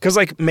 Cause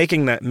like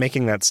making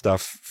that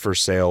stuff for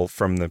sale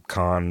from the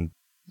con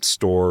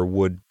store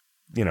would,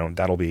 you know,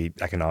 that'll be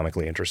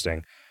economically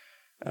interesting.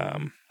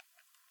 There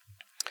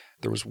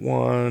was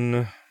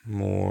one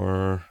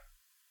more.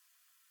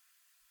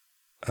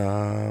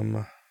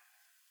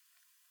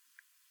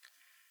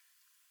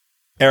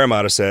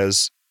 Aramata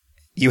says,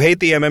 you hate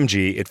the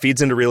MMG, it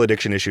feeds into real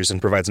addiction issues and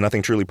provides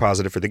nothing truly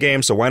positive for the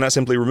game, so why not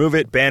simply remove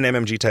it, ban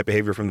MMG-type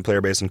behavior from the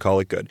player base and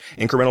call it good?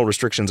 Incremental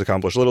restrictions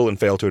accomplish little and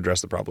fail to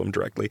address the problem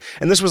directly.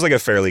 And this was like a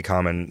fairly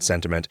common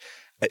sentiment.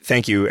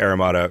 Thank you,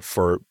 Aramata,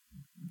 for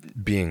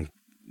being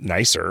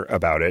nicer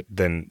about it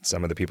than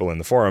some of the people in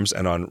the forums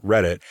and on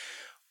Reddit.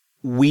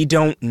 We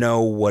don't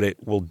know what it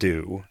will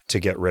do to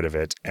get rid of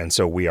it, and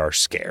so we are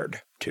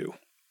scared too.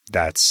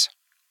 This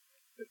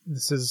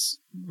is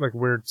like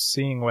we're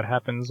seeing what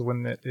happens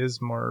when it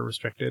is more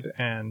restricted,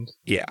 and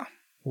yeah,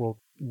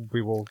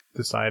 we will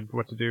decide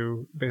what to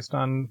do based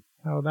on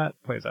how that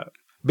plays out.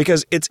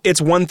 Because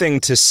it's one thing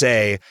to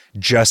say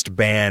just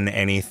ban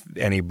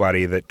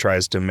anybody that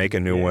tries to make a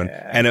new one,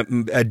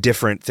 and a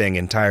different thing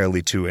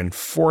entirely to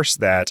enforce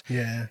that,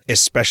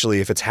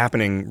 especially if it's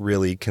happening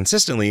really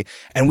consistently,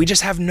 and we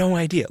just have no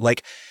idea.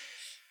 Like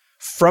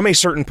from a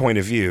certain point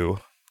of view,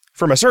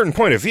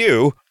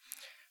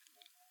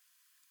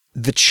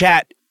 the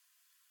chat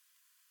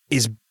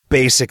is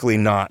basically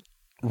not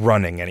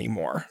running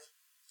anymore,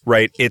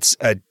 right? It's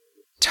a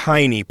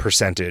tiny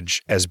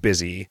percentage as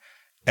busy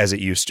as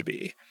it used to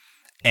be.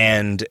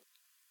 And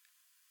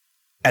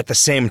at the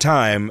same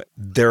time,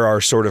 there are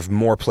sort of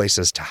more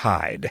places to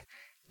hide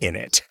in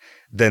it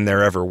than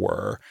there ever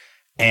were.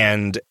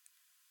 And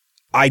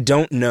I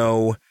don't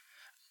know,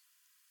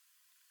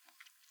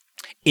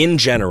 in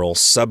general,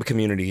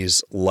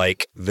 sub-communities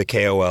like the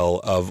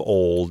KoL of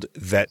old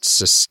that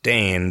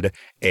sustained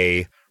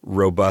a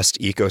robust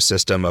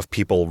ecosystem of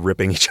people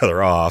ripping each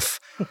other off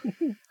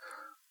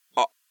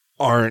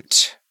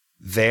aren't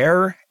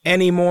there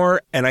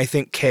anymore, and I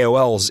think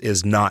KoL's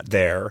is not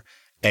there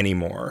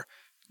anymore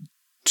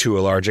to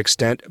a large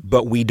extent,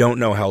 but we don't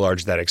know how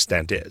large that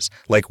extent is.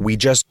 Like we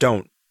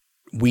don't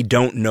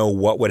know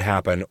what would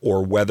happen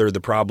or whether the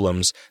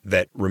problems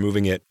that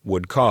removing it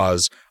would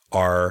cause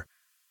are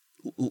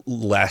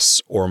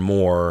less or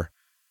more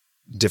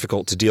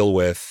difficult to deal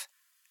with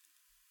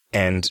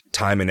and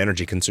time and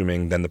energy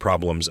consuming than the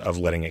problems of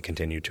letting it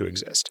continue to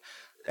exist.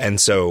 And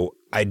so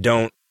I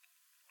don't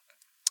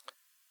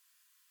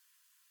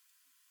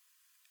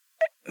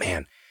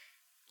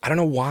I don't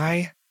know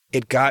why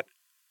it got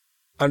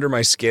under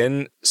my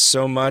skin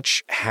so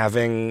much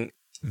having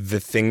the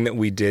thing that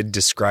we did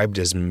described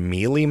as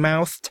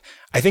mealy-mouthed.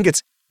 I think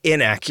it's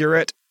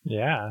inaccurate.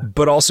 Yeah.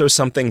 But also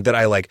something that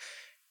I like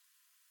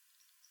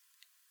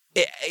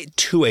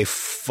to a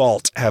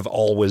fault have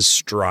always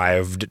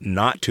strived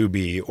not to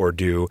be or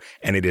do,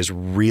 and it is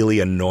really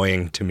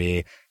annoying to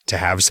me to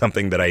have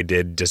something that I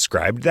did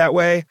described that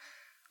way.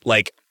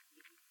 Like,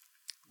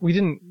 we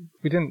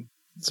didn't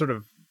sort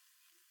of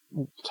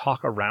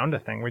talk around a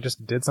thing. We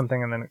just did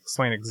something and then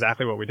explained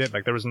exactly what we did.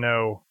 Like, there was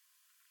no...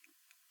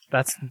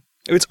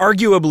 It's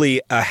arguably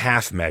a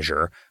half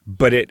measure,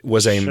 but it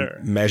was a Sure.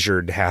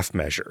 measured half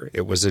measure.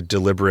 It was a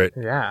deliberate...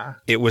 Yeah.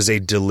 It was a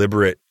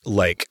deliberate,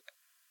 like...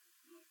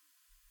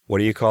 What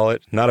do you call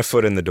it? Not a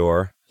foot in the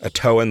door, a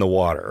toe in the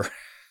water.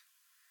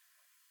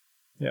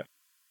 Yep.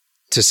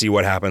 To see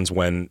what happens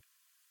when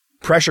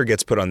pressure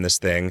gets put on this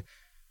thing,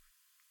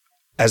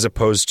 as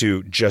opposed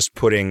to just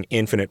putting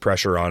infinite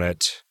pressure on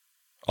it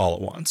all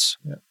at once.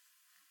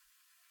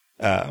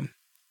 Yep.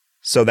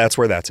 So that's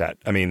where that's at.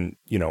 I mean,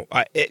 you know,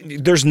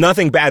 there's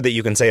nothing bad that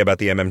you can say about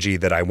the MMG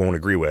that I won't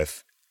agree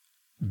with,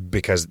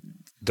 because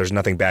there's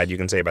nothing bad you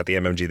can say about the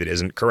MMG that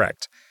isn't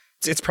correct.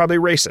 It's probably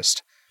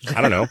racist.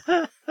 I don't know.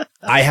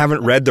 I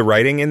haven't read the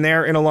writing in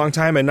there in a long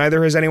time, and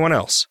neither has anyone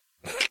else.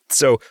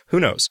 So who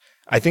knows?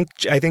 I think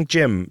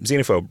Jim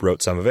Xenophobe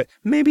wrote some of it.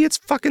 Maybe it's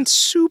fucking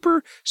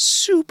super,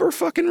 super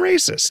fucking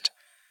racist.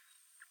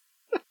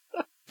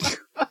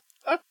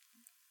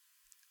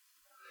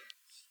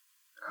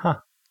 Huh.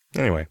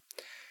 Anyway,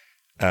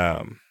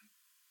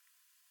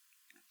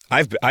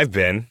 I've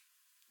been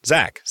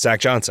Zach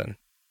Johnson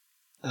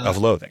of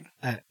Loathing,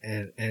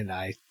 and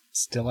I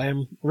still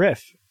am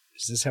Riff.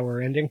 Is this how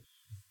we're ending?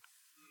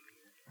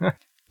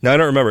 No, I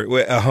don't remember.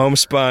 A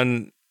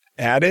homespun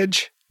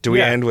adage? Do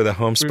we end with a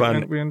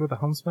homespun? We end with a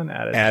homespun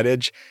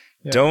adage.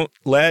 Yeah. Don't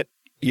let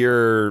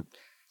your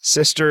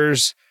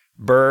sister's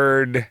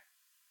bird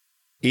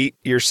eat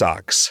your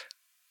socks.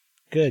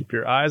 Good. Keep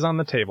your eyes on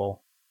the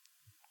table.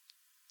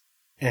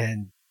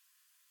 And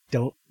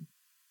don't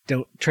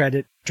try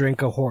to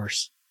drink a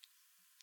horse.